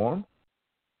becomes the norm,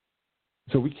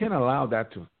 so we can't allow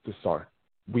that to start.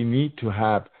 We need to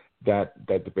have that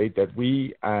debate that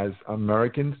we as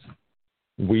Americans,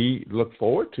 we look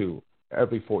forward to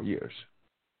every 4 years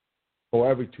or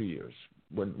every 2 years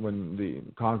when the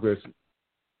Congress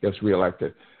gets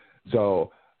reelected.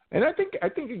 So, and I think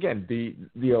again, the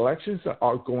elections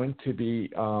are going to be,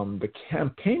 the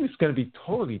campaign is going to be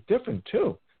totally different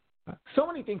too. So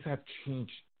many things have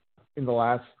changed in the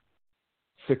last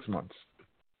 6 months.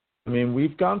 I mean,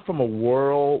 we've gone from a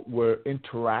world where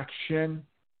interaction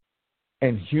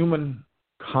and human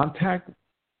contact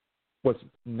was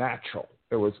natural.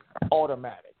 It was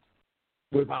automatic,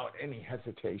 without any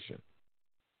hesitation,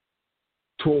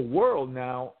 to a world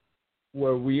now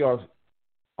where we are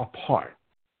apart,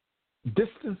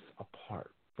 distance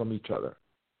apart from each other.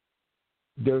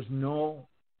 There's no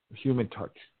human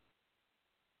touch.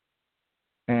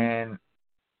 And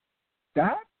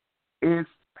that has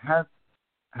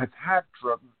had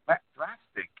dramatic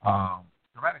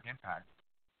impact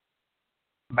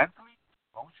mentally,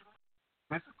 emotionally,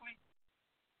 physically,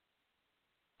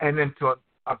 and then on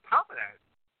top of that,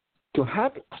 to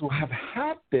have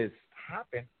had this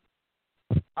happen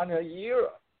on a year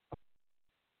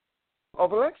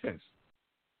of elections.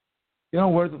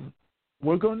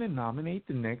 We're going to nominate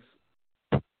the next.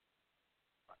 So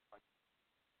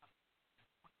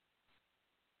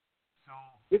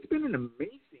it's been an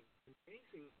amazing,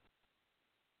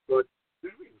 but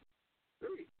very,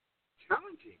 very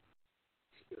challenging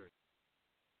experience.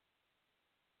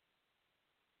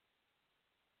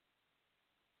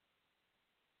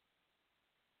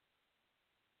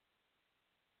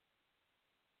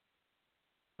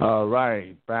 All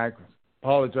right, back.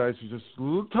 Apologize, we just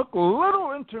took a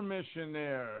little intermission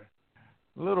there,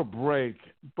 a little break.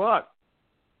 But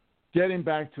getting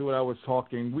back to what I was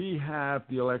talking, we have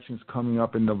the elections coming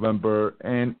up in November,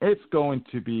 and it's going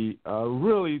to be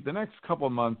really, the next couple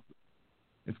of months,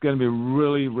 it's going to be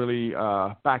really, really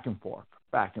back and forth,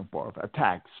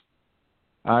 attacks.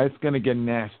 It's going to get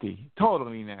nasty,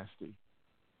 totally nasty.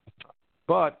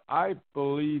 But I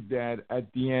believe that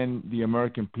at the end, the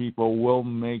American people will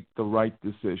make the right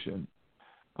decision.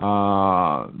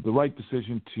 The right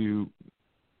decision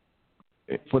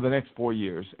for the next 4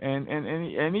 years, and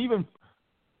even,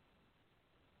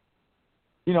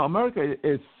 America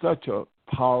is such a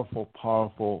powerful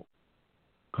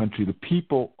country. The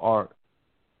people are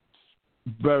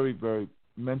very, very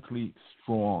mentally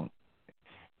strong,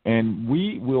 and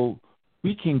we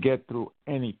can get through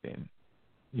anything.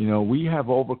 We have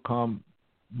overcome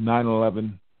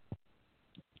 9/11,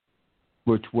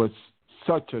 which was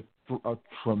such a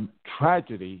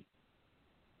tragedy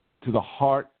to the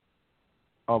heart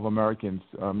of Americans.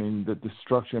 I mean, the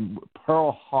destruction,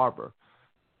 Pearl Harbor,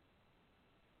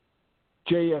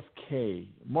 JFK,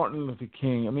 Martin Luther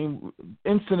King. I mean,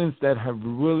 incidents that have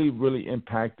really, really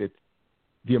impacted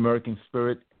the American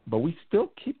spirit, but we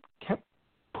still kept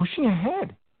pushing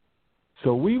ahead.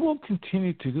 So we will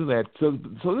continue to do that. So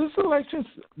this election,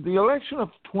 the election of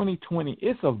 2020,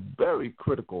 is a very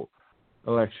critical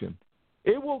election.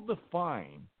 It will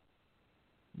define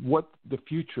what the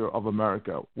future of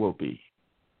America will be.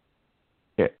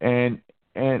 And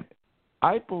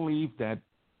I believe that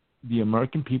the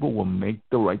American people will make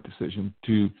the right decision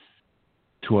to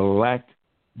elect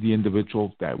the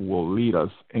individuals that will lead us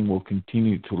and will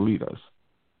continue to lead us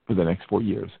for the next 4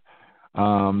 years.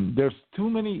 There's too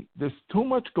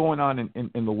much going on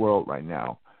in the world right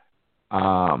now,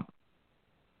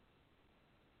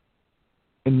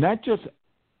 and not just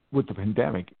with the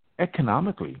pandemic,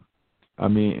 economically. I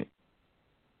mean,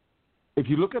 if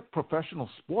you look at professional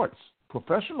sports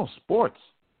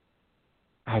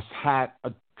has had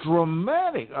so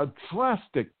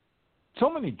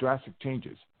many drastic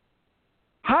changes.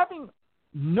 Having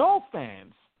no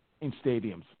fans in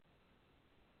stadiums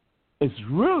is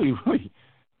really, really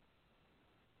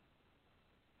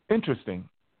interesting,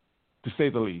 to say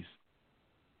the least.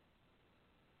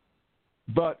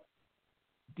 But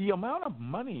the amount of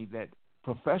money that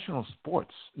professional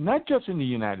sports, not just in the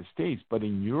United States, but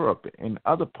in Europe and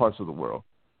other parts of the world,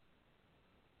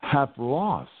 have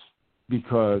lost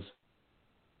because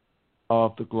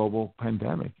of the global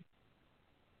pandemic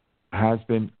has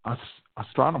been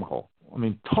astronomical. I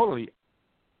mean, totally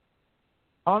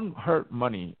unheard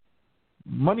money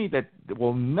that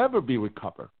will never be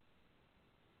recovered.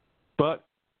 But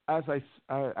as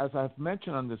I've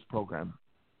mentioned on this program,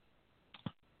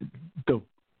 the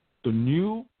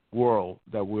new world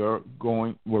that we're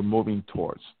moving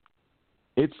towards,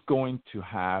 it's going to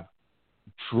have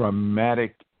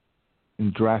dramatic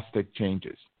and drastic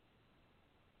changes.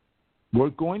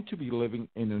 We're going to be living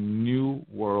in a new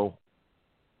world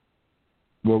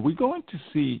where we're going to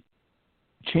see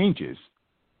changes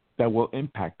that will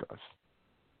impact us.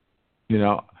 You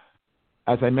know,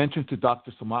 as I mentioned to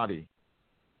Dr. Samadi,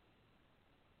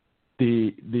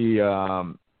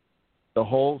 the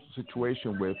whole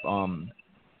situation with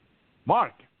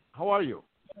Mark, how are you?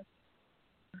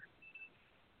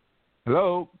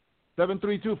 Hello,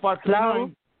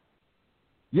 732-529.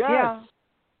 Yes. Yeah.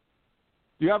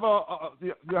 You have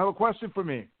a question for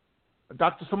me?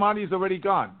 Dr. Samadi is already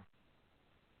gone.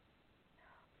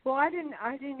 Well, I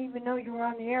didn't even know you were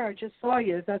on the air. I just saw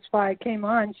you. That's why I came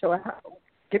on. So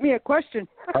give me a question.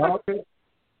 Okay.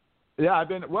 Yeah, I've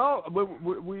been. Well,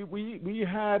 we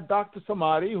had Dr.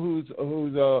 Samadi, who's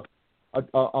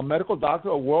a medical doctor,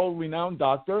 a world-renowned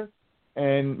doctor,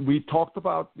 and we talked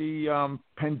about the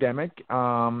pandemic,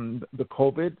 the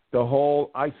COVID, the whole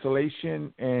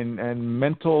isolation and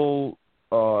mental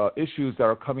issues that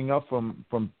are coming up from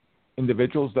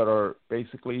individuals that are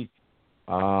basically,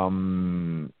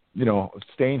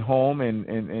 staying home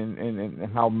and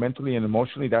how mentally and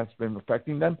emotionally that's been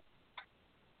affecting them.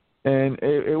 And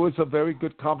it was a very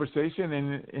good conversation,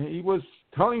 and he was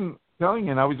telling,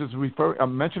 and I was just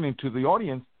mentioning to the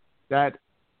audience that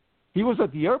he was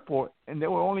at the airport and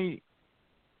there were only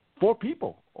 4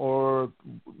 people, a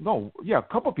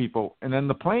couple people, and then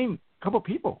the plane, a couple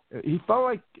people. He felt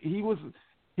like he was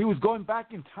going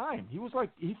back in time. He felt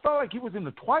like he was in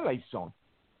the Twilight Zone.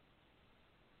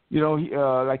 You know, he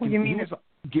was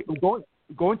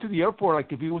going to the airport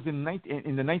like if he was in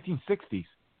the 1960s,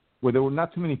 where there were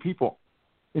not too many people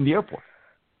in the airport.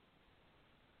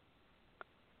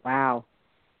 Wow.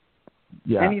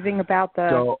 Yeah. Anything about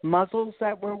the muzzles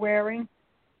that we're wearing?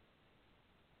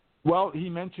 Well, he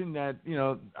mentioned that,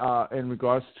 in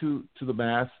regards to the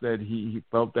mask, that he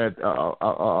felt that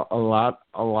a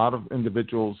lot of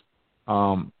individuals,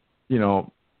 have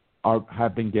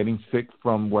been getting sick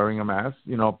from wearing a mask.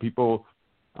 You know, people,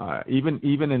 even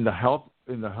in the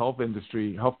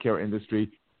healthcare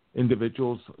industry,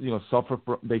 individuals, suffer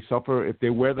if they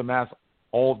wear the mask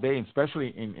all day,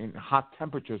 especially in hot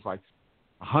temperatures like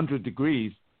 100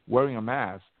 degrees. Wearing a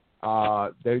mask,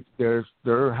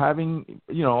 they're having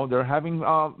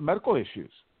medical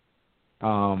issues.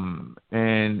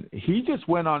 And he just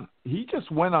went on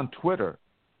Twitter,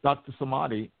 Dr.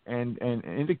 Samadi, and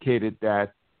indicated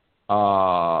that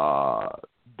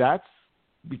that's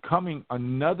becoming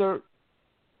another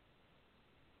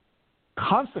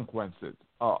consequences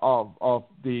of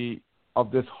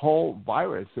this whole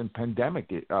virus and pandemic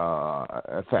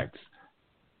effects.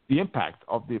 The impact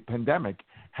of the pandemic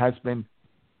has been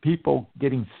people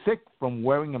getting sick from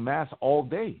wearing a mask all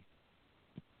day.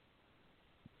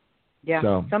 Yeah,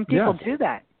 so, some people do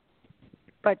that,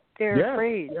 but they're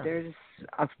afraid. Yeah.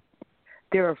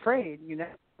 They're afraid,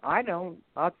 I don't.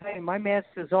 I'll tell you, my mask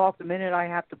is off the minute I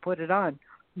have to put it on.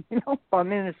 You know, if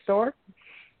I'm in the store,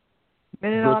 the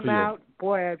minute I'm out,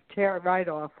 boy, I tear it right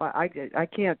off. I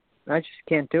can't. I just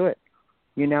can't do it.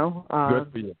 You know.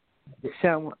 Good for you.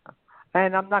 So,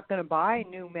 and I'm not going to buy a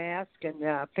new mask and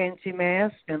fancy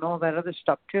mask and all that other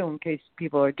stuff too, in case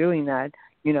people are doing that.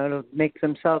 You know, to make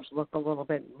themselves look a little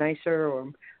bit nicer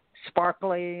or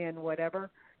sparkly and whatever.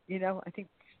 You know, I think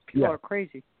people are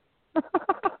crazy.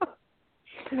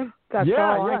 That's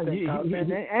all I think of.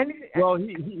 Well,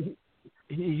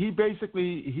 he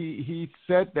basically he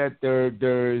said that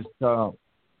there's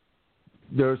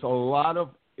a lot of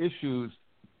issues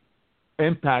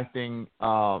impacting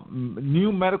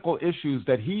new medical issues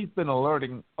that he's been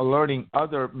alerting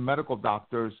other medical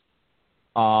doctors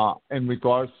in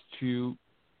regards to,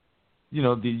 you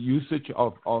know, the usage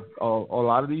of a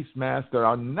lot of these masks that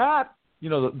are not, you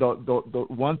know, the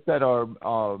ones that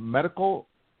are medical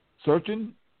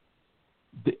surgeon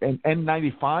and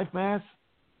N95 masks.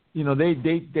 You know,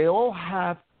 they all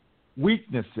have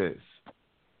weaknesses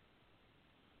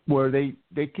where they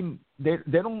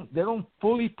don't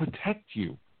fully protect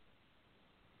you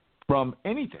from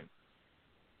anything,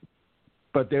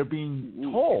 but they're being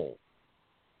told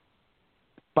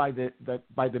by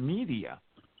the media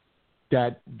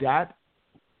that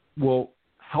will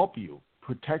help you,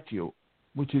 protect you,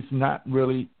 which is not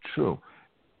really true.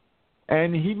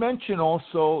 And he mentioned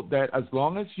also that as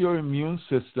long as your immune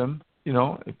system, you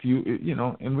know, if you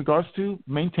know, in regards to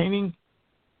maintaining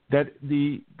that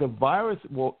the virus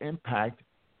will impact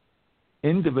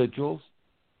individuals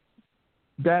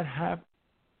that have,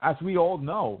 as we all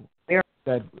know,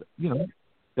 that, you know,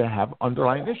 that have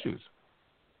underlying issues.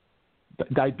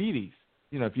 Diabetes.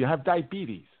 You know, if you have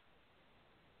diabetes,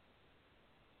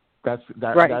 that's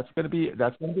going to be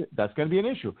an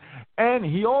issue. And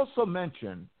he also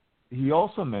mentioned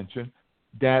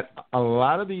that a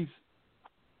lot of these,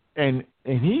 and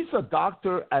he's a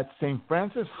doctor at St.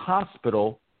 Francis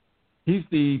Hospital. He's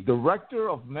the director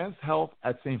of men's health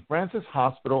at St. Francis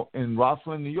Hospital in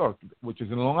Roslyn, New York, which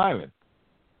is in Long Island.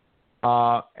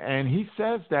 And he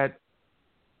says that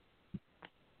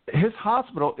his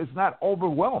hospital is not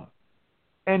overwhelmed.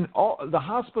 And all the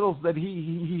hospitals that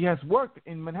he has worked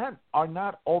in Manhattan are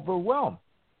not overwhelmed.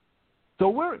 So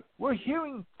we're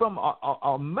hearing from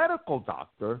a medical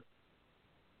doctor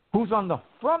who's on the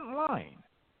front line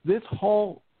this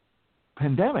whole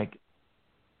pandemic,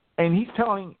 and he's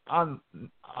telling on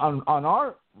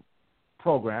our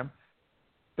program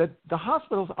that the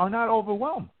hospitals are not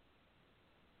overwhelmed.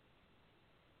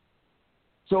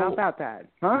 So how about that,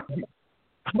 huh?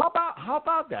 How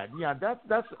about that? Yeah,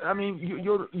 that's. I mean,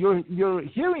 you're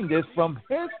hearing this from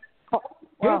his hold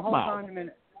mouth. on a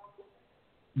minute.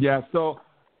 Yeah. So,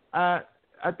 I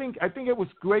think it was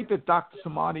great that Dr.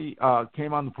 Samadi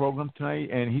came on the program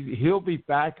tonight, and he'll be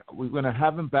back. We're going to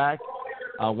have him back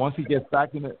once he gets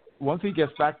back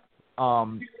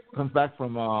comes back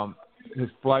from his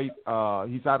flight.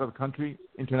 He's out of the country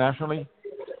internationally.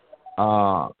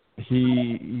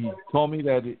 He told me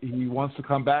that he wants to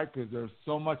come back because there's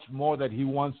so much more that he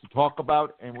wants to talk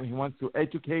about, and he wants to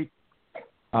educate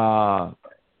our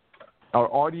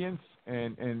audience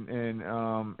and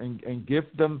give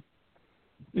them,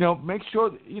 you know, make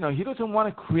sure, you know, he doesn't want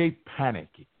to create panic.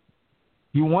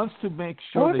 He wants to make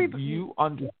sure that you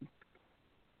understand.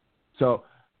 So,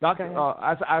 Doctor,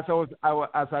 as I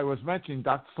was mentioning,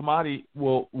 Dr. Samadi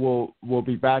will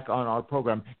be back on our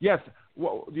program. Yes.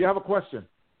 Well, do you have a question?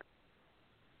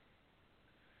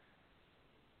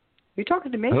 You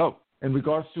talking to me? Hello. In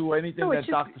regards to anything that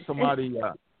Dr. Samadi.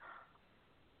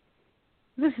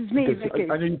 This is me, Vicky.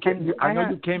 I know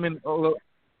you came in a little.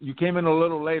 You came in a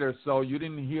little later, so you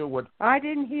didn't hear what. I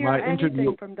didn't hear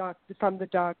anything from the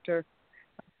doctor.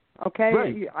 Okay,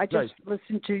 right, I just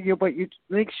listened to you, but you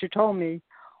told me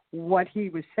what he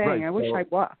was saying. Right, I wish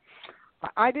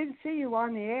I didn't see you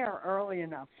on the air early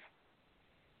enough.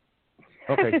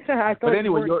 Okay, I thought but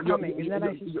anyway, you were coming, and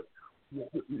then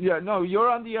you're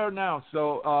on the air now.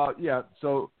 So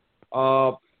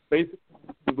basically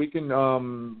we can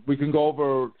go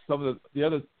over some of the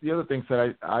other things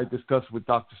that I discussed with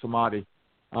Dr. Samadi.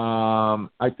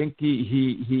 I think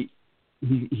he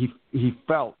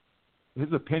felt,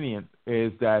 his opinion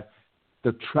is that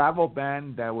the travel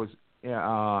ban that was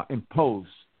imposed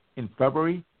in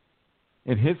February,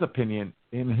 in his opinion,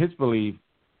 in his belief,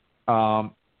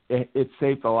 it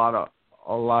saved a lot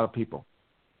of people.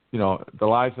 You know, the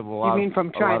lives of a lot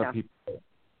of people.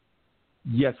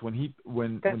 Yes, when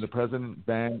the president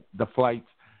banned the flights.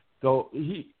 So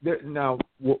now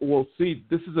we'll see.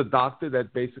 This is a doctor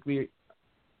that basically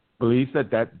believes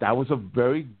that was a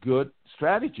very good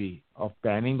strategy of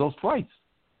banning those flights.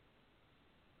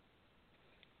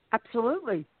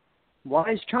 Absolutely.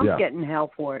 Why is Trump getting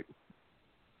hell for it?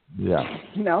 Yeah.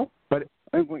 But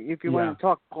if you want to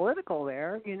talk political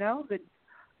there, this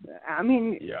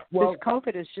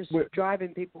COVID is just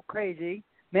driving people crazy.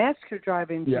 Masks are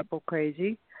driving people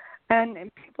crazy,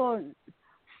 and people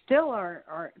still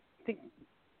are think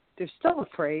they're still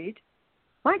afraid.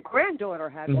 My granddaughter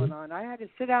had one on. I had to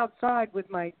sit outside with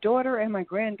my daughter and my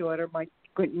granddaughter.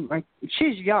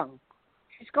 She's young.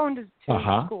 She's going to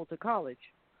school, to college.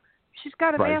 She's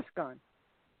got a mask on.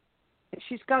 And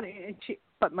she's got it,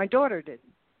 but my daughter didn't.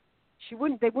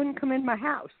 They wouldn't come in my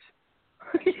house,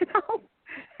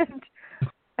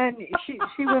 And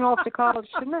she went off to college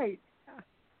tonight.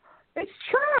 It's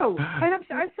true. And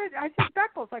I said,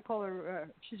 Beckles, I call her.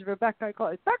 She's Rebecca. I call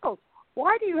her Beckles.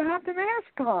 Why do you have the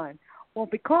mask on? Well,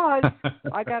 because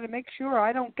I got to make sure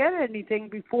I don't get anything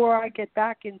before I get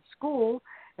back in school.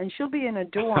 And she'll be in a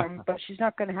dorm, but she's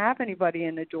not going to have anybody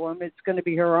in the dorm. It's going to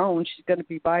be her own. She's going to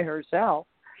be by herself.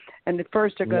 And at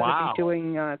first they're going to be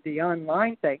doing the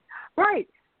online thing. Right.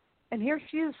 And here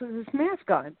she is with this mask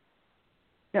on.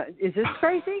 Now, is this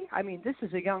crazy? I mean, this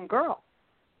is a young girl.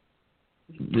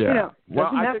 Yeah.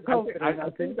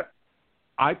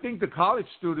 I think the college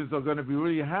students are going to be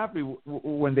really happy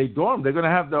when they dorm. They're going to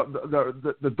have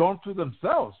the dorm to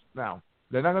themselves now.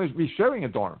 They're not going to be sharing a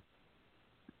dorm.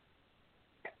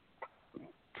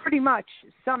 Pretty much.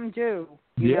 Some do.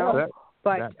 You know?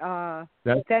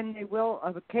 Then they will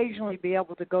occasionally be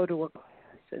able to go to a class.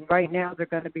 And right now they're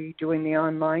going to be doing the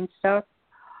online stuff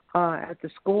at the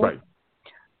school. Right.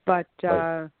 But,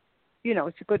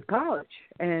 it's a good college.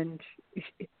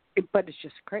 But it's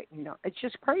just crazy. It's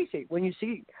just crazy when you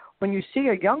see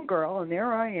a young girl, and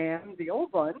there I am, the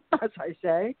old one, as I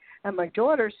say, and my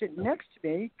daughter sitting next to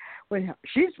me when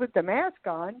she's with the mask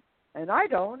on, and I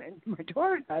don't, and my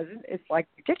daughter doesn't. It's like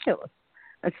ridiculous.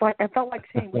 It's like I felt like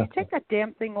saying, "Will you take that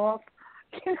damn thing off?"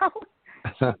 She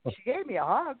gave me a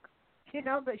hug.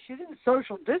 But she didn't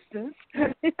social distance.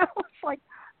 It's like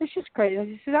it's just crazy.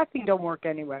 I said that thing don't work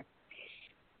anyway.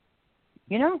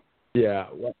 Yeah.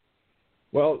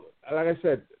 Well, like I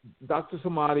said, Dr.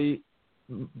 Samadi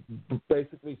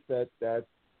basically said that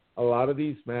a lot of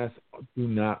these masks do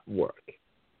not work.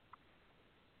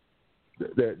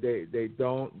 They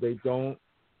don't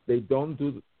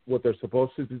do what they're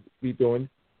supposed to be doing,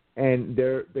 and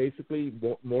they're basically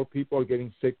more people are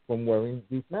getting sick from wearing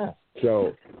these masks.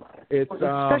 So it's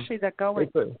especially that go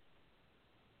in.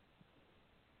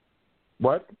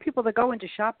 What? People that go into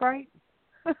ShopRite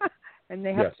and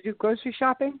they have to do grocery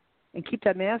shopping and keep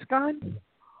that mask on,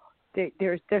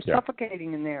 they're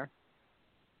suffocating in there.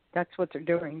 That's what they're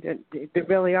doing. They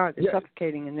really are. They're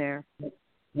suffocating in there.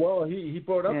 Well, he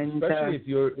brought up, especially if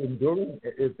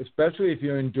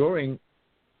you're enduring,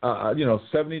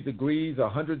 70 degrees,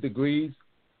 100 degrees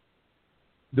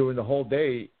during the whole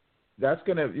day. That's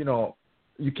gonna,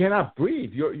 you cannot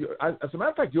breathe. You're as a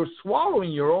matter of fact, you're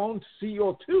swallowing your own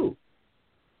CO2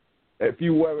 if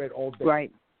you wear it all day.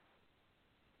 Right.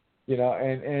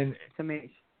 And it's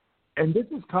amazing. And this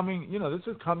is coming.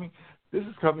 This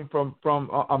is coming from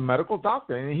a medical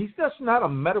doctor, and he's just not a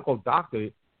medical doctor.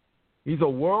 He's a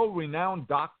world-renowned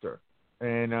doctor,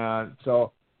 and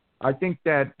so I think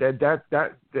that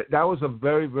was a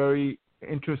very, very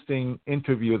interesting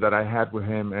interview that I had with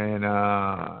him, and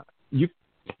you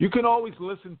can always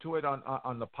listen to it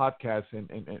on the podcast and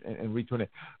retune it.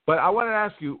 But I want to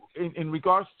ask you, in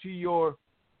regards to your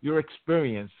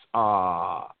experience,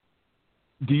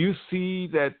 do you see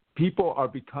that people are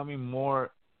becoming more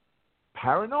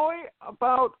paranoid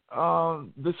about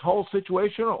this whole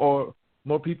situation, or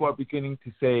more people are beginning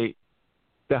to say,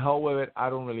 the hell with it, I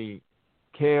don't really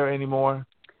care anymore?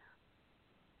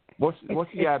 What's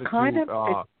the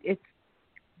attitude?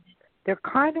 They're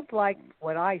kind of like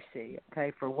what I see,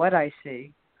 okay, for what I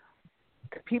see.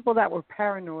 The people that were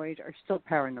paranoid are still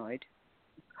paranoid.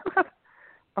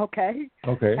 Okay?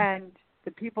 Okay. And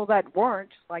the people that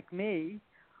weren't, like me,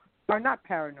 are not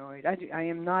paranoid. I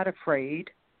am not afraid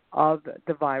of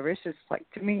the virus. It's like,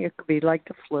 to me, it could be like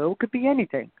the flu. It could be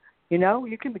anything.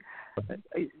 You can be.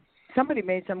 Somebody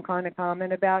made some kind of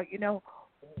comment about,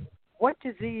 what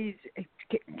disease,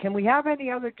 can we have any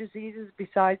other diseases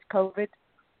besides COVID?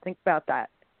 Think about that.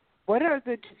 What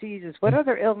other diseases, what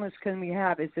other illness can we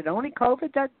have? Is it only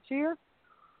COVID that's here?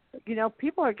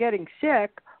 People are getting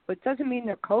sick, but it doesn't mean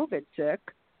they're COVID sick.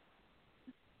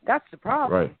 That's the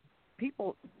problem. Right.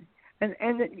 People, and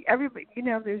everybody,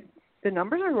 the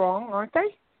numbers are wrong, aren't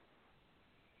they?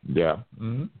 Yeah.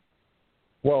 Mm-hmm.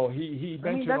 Well, he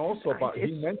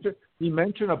mentioned he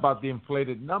mentioned about the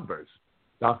inflated numbers.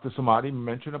 Dr. Samadi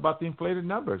mentioned about the inflated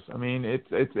numbers. I mean,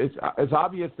 it's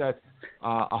obvious that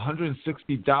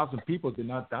 160,000 people did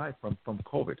not die from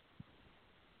COVID.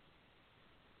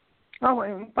 Oh,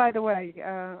 and by the way,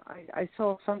 I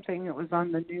saw something that was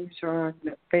on the news or on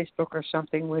Facebook or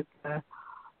something with the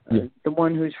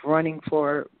one who's running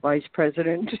for vice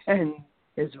president and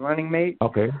his running mate.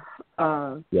 Okay.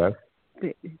 Yes.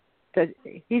 That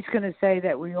he's going to say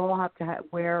that we all have to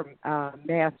wear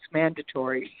masks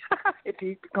mandatory if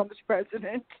he becomes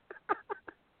president.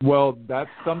 Well, that's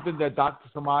something that Dr.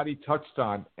 Samadi touched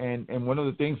on, and one of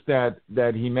the things that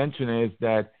he mentioned is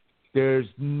that there's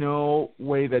no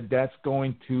way that that's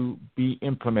going to be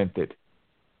implemented.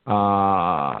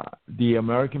 The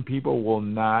American people will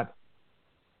not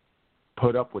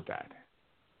put up with that.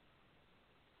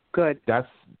 Good. That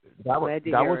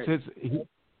was his.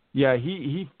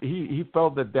 He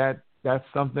felt that's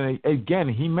something. Again,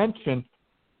 he mentioned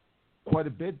quite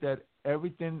a bit that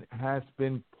everything has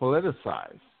been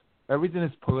politicized. Everything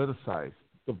is politicized.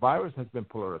 The virus has been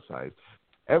politicized.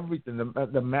 Everything.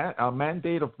 The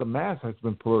mandate of the mask has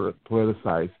been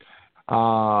politicized.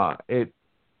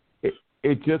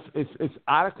 It's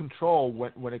out of control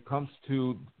when it comes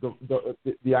to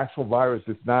the actual virus.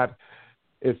 It's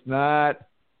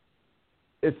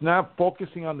not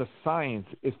focusing on the science.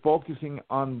 It's focusing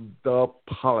on the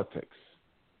politics,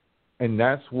 and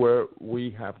that's where we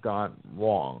have gone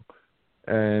wrong.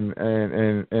 And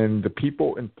the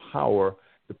people in power,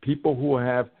 the people who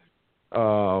have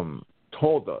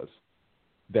told us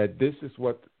that this is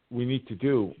what we need to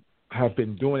do, have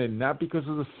been doing it not because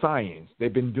of the science.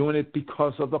 They've been doing it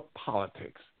because of the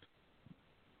politics.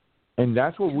 And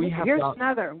that's what we have done. Here's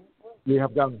another. We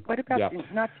have done. What about,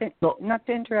 not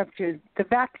to interrupt you, the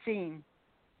vaccine?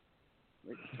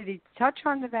 Did he touch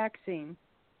on the vaccine?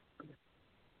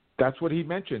 That's what he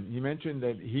mentioned. He mentioned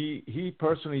that he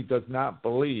personally does not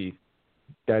believe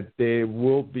that there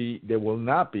will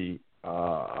not be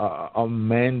a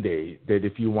mandate that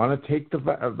if you want to take the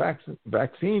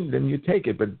vaccine, then you take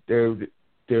it. But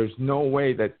there's no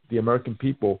way that the American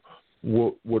people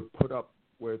would put up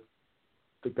with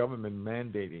the government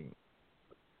mandating.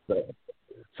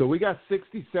 So we got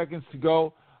 60 seconds to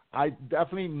go.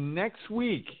 Next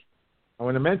week, I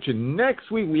want to mention,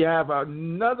 next week we have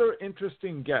another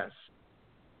interesting guest.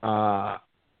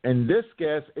 And this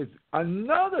guest is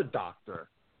another doctor,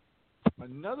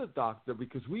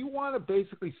 because we want to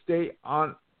basically stay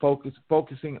on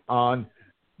focusing on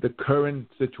the current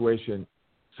situation.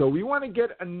 So we want to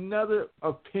get another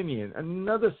opinion,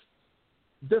 another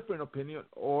different opinion,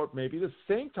 or maybe the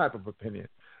same type of opinion.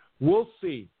 We'll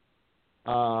see.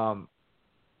 But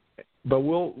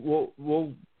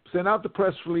we'll send out the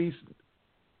press release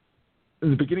in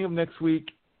the beginning of next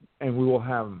week, and we will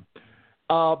have them.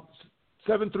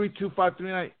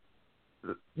 732-539,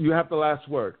 you have the last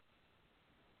word.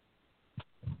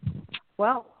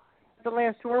 Well, the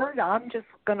last word, I'm just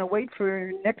going to wait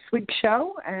for next week's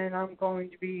show, and I'm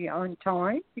going to be on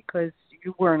time because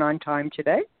you weren't on time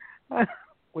today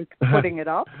with putting it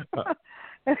up. I'm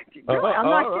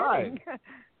not kidding.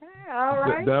 All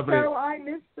right, definitely. So I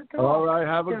missed the talk. All right,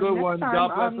 have a good one.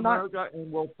 God bless I'm America,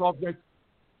 and we'll talk next.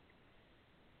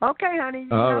 Okay, honey.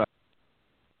 All right.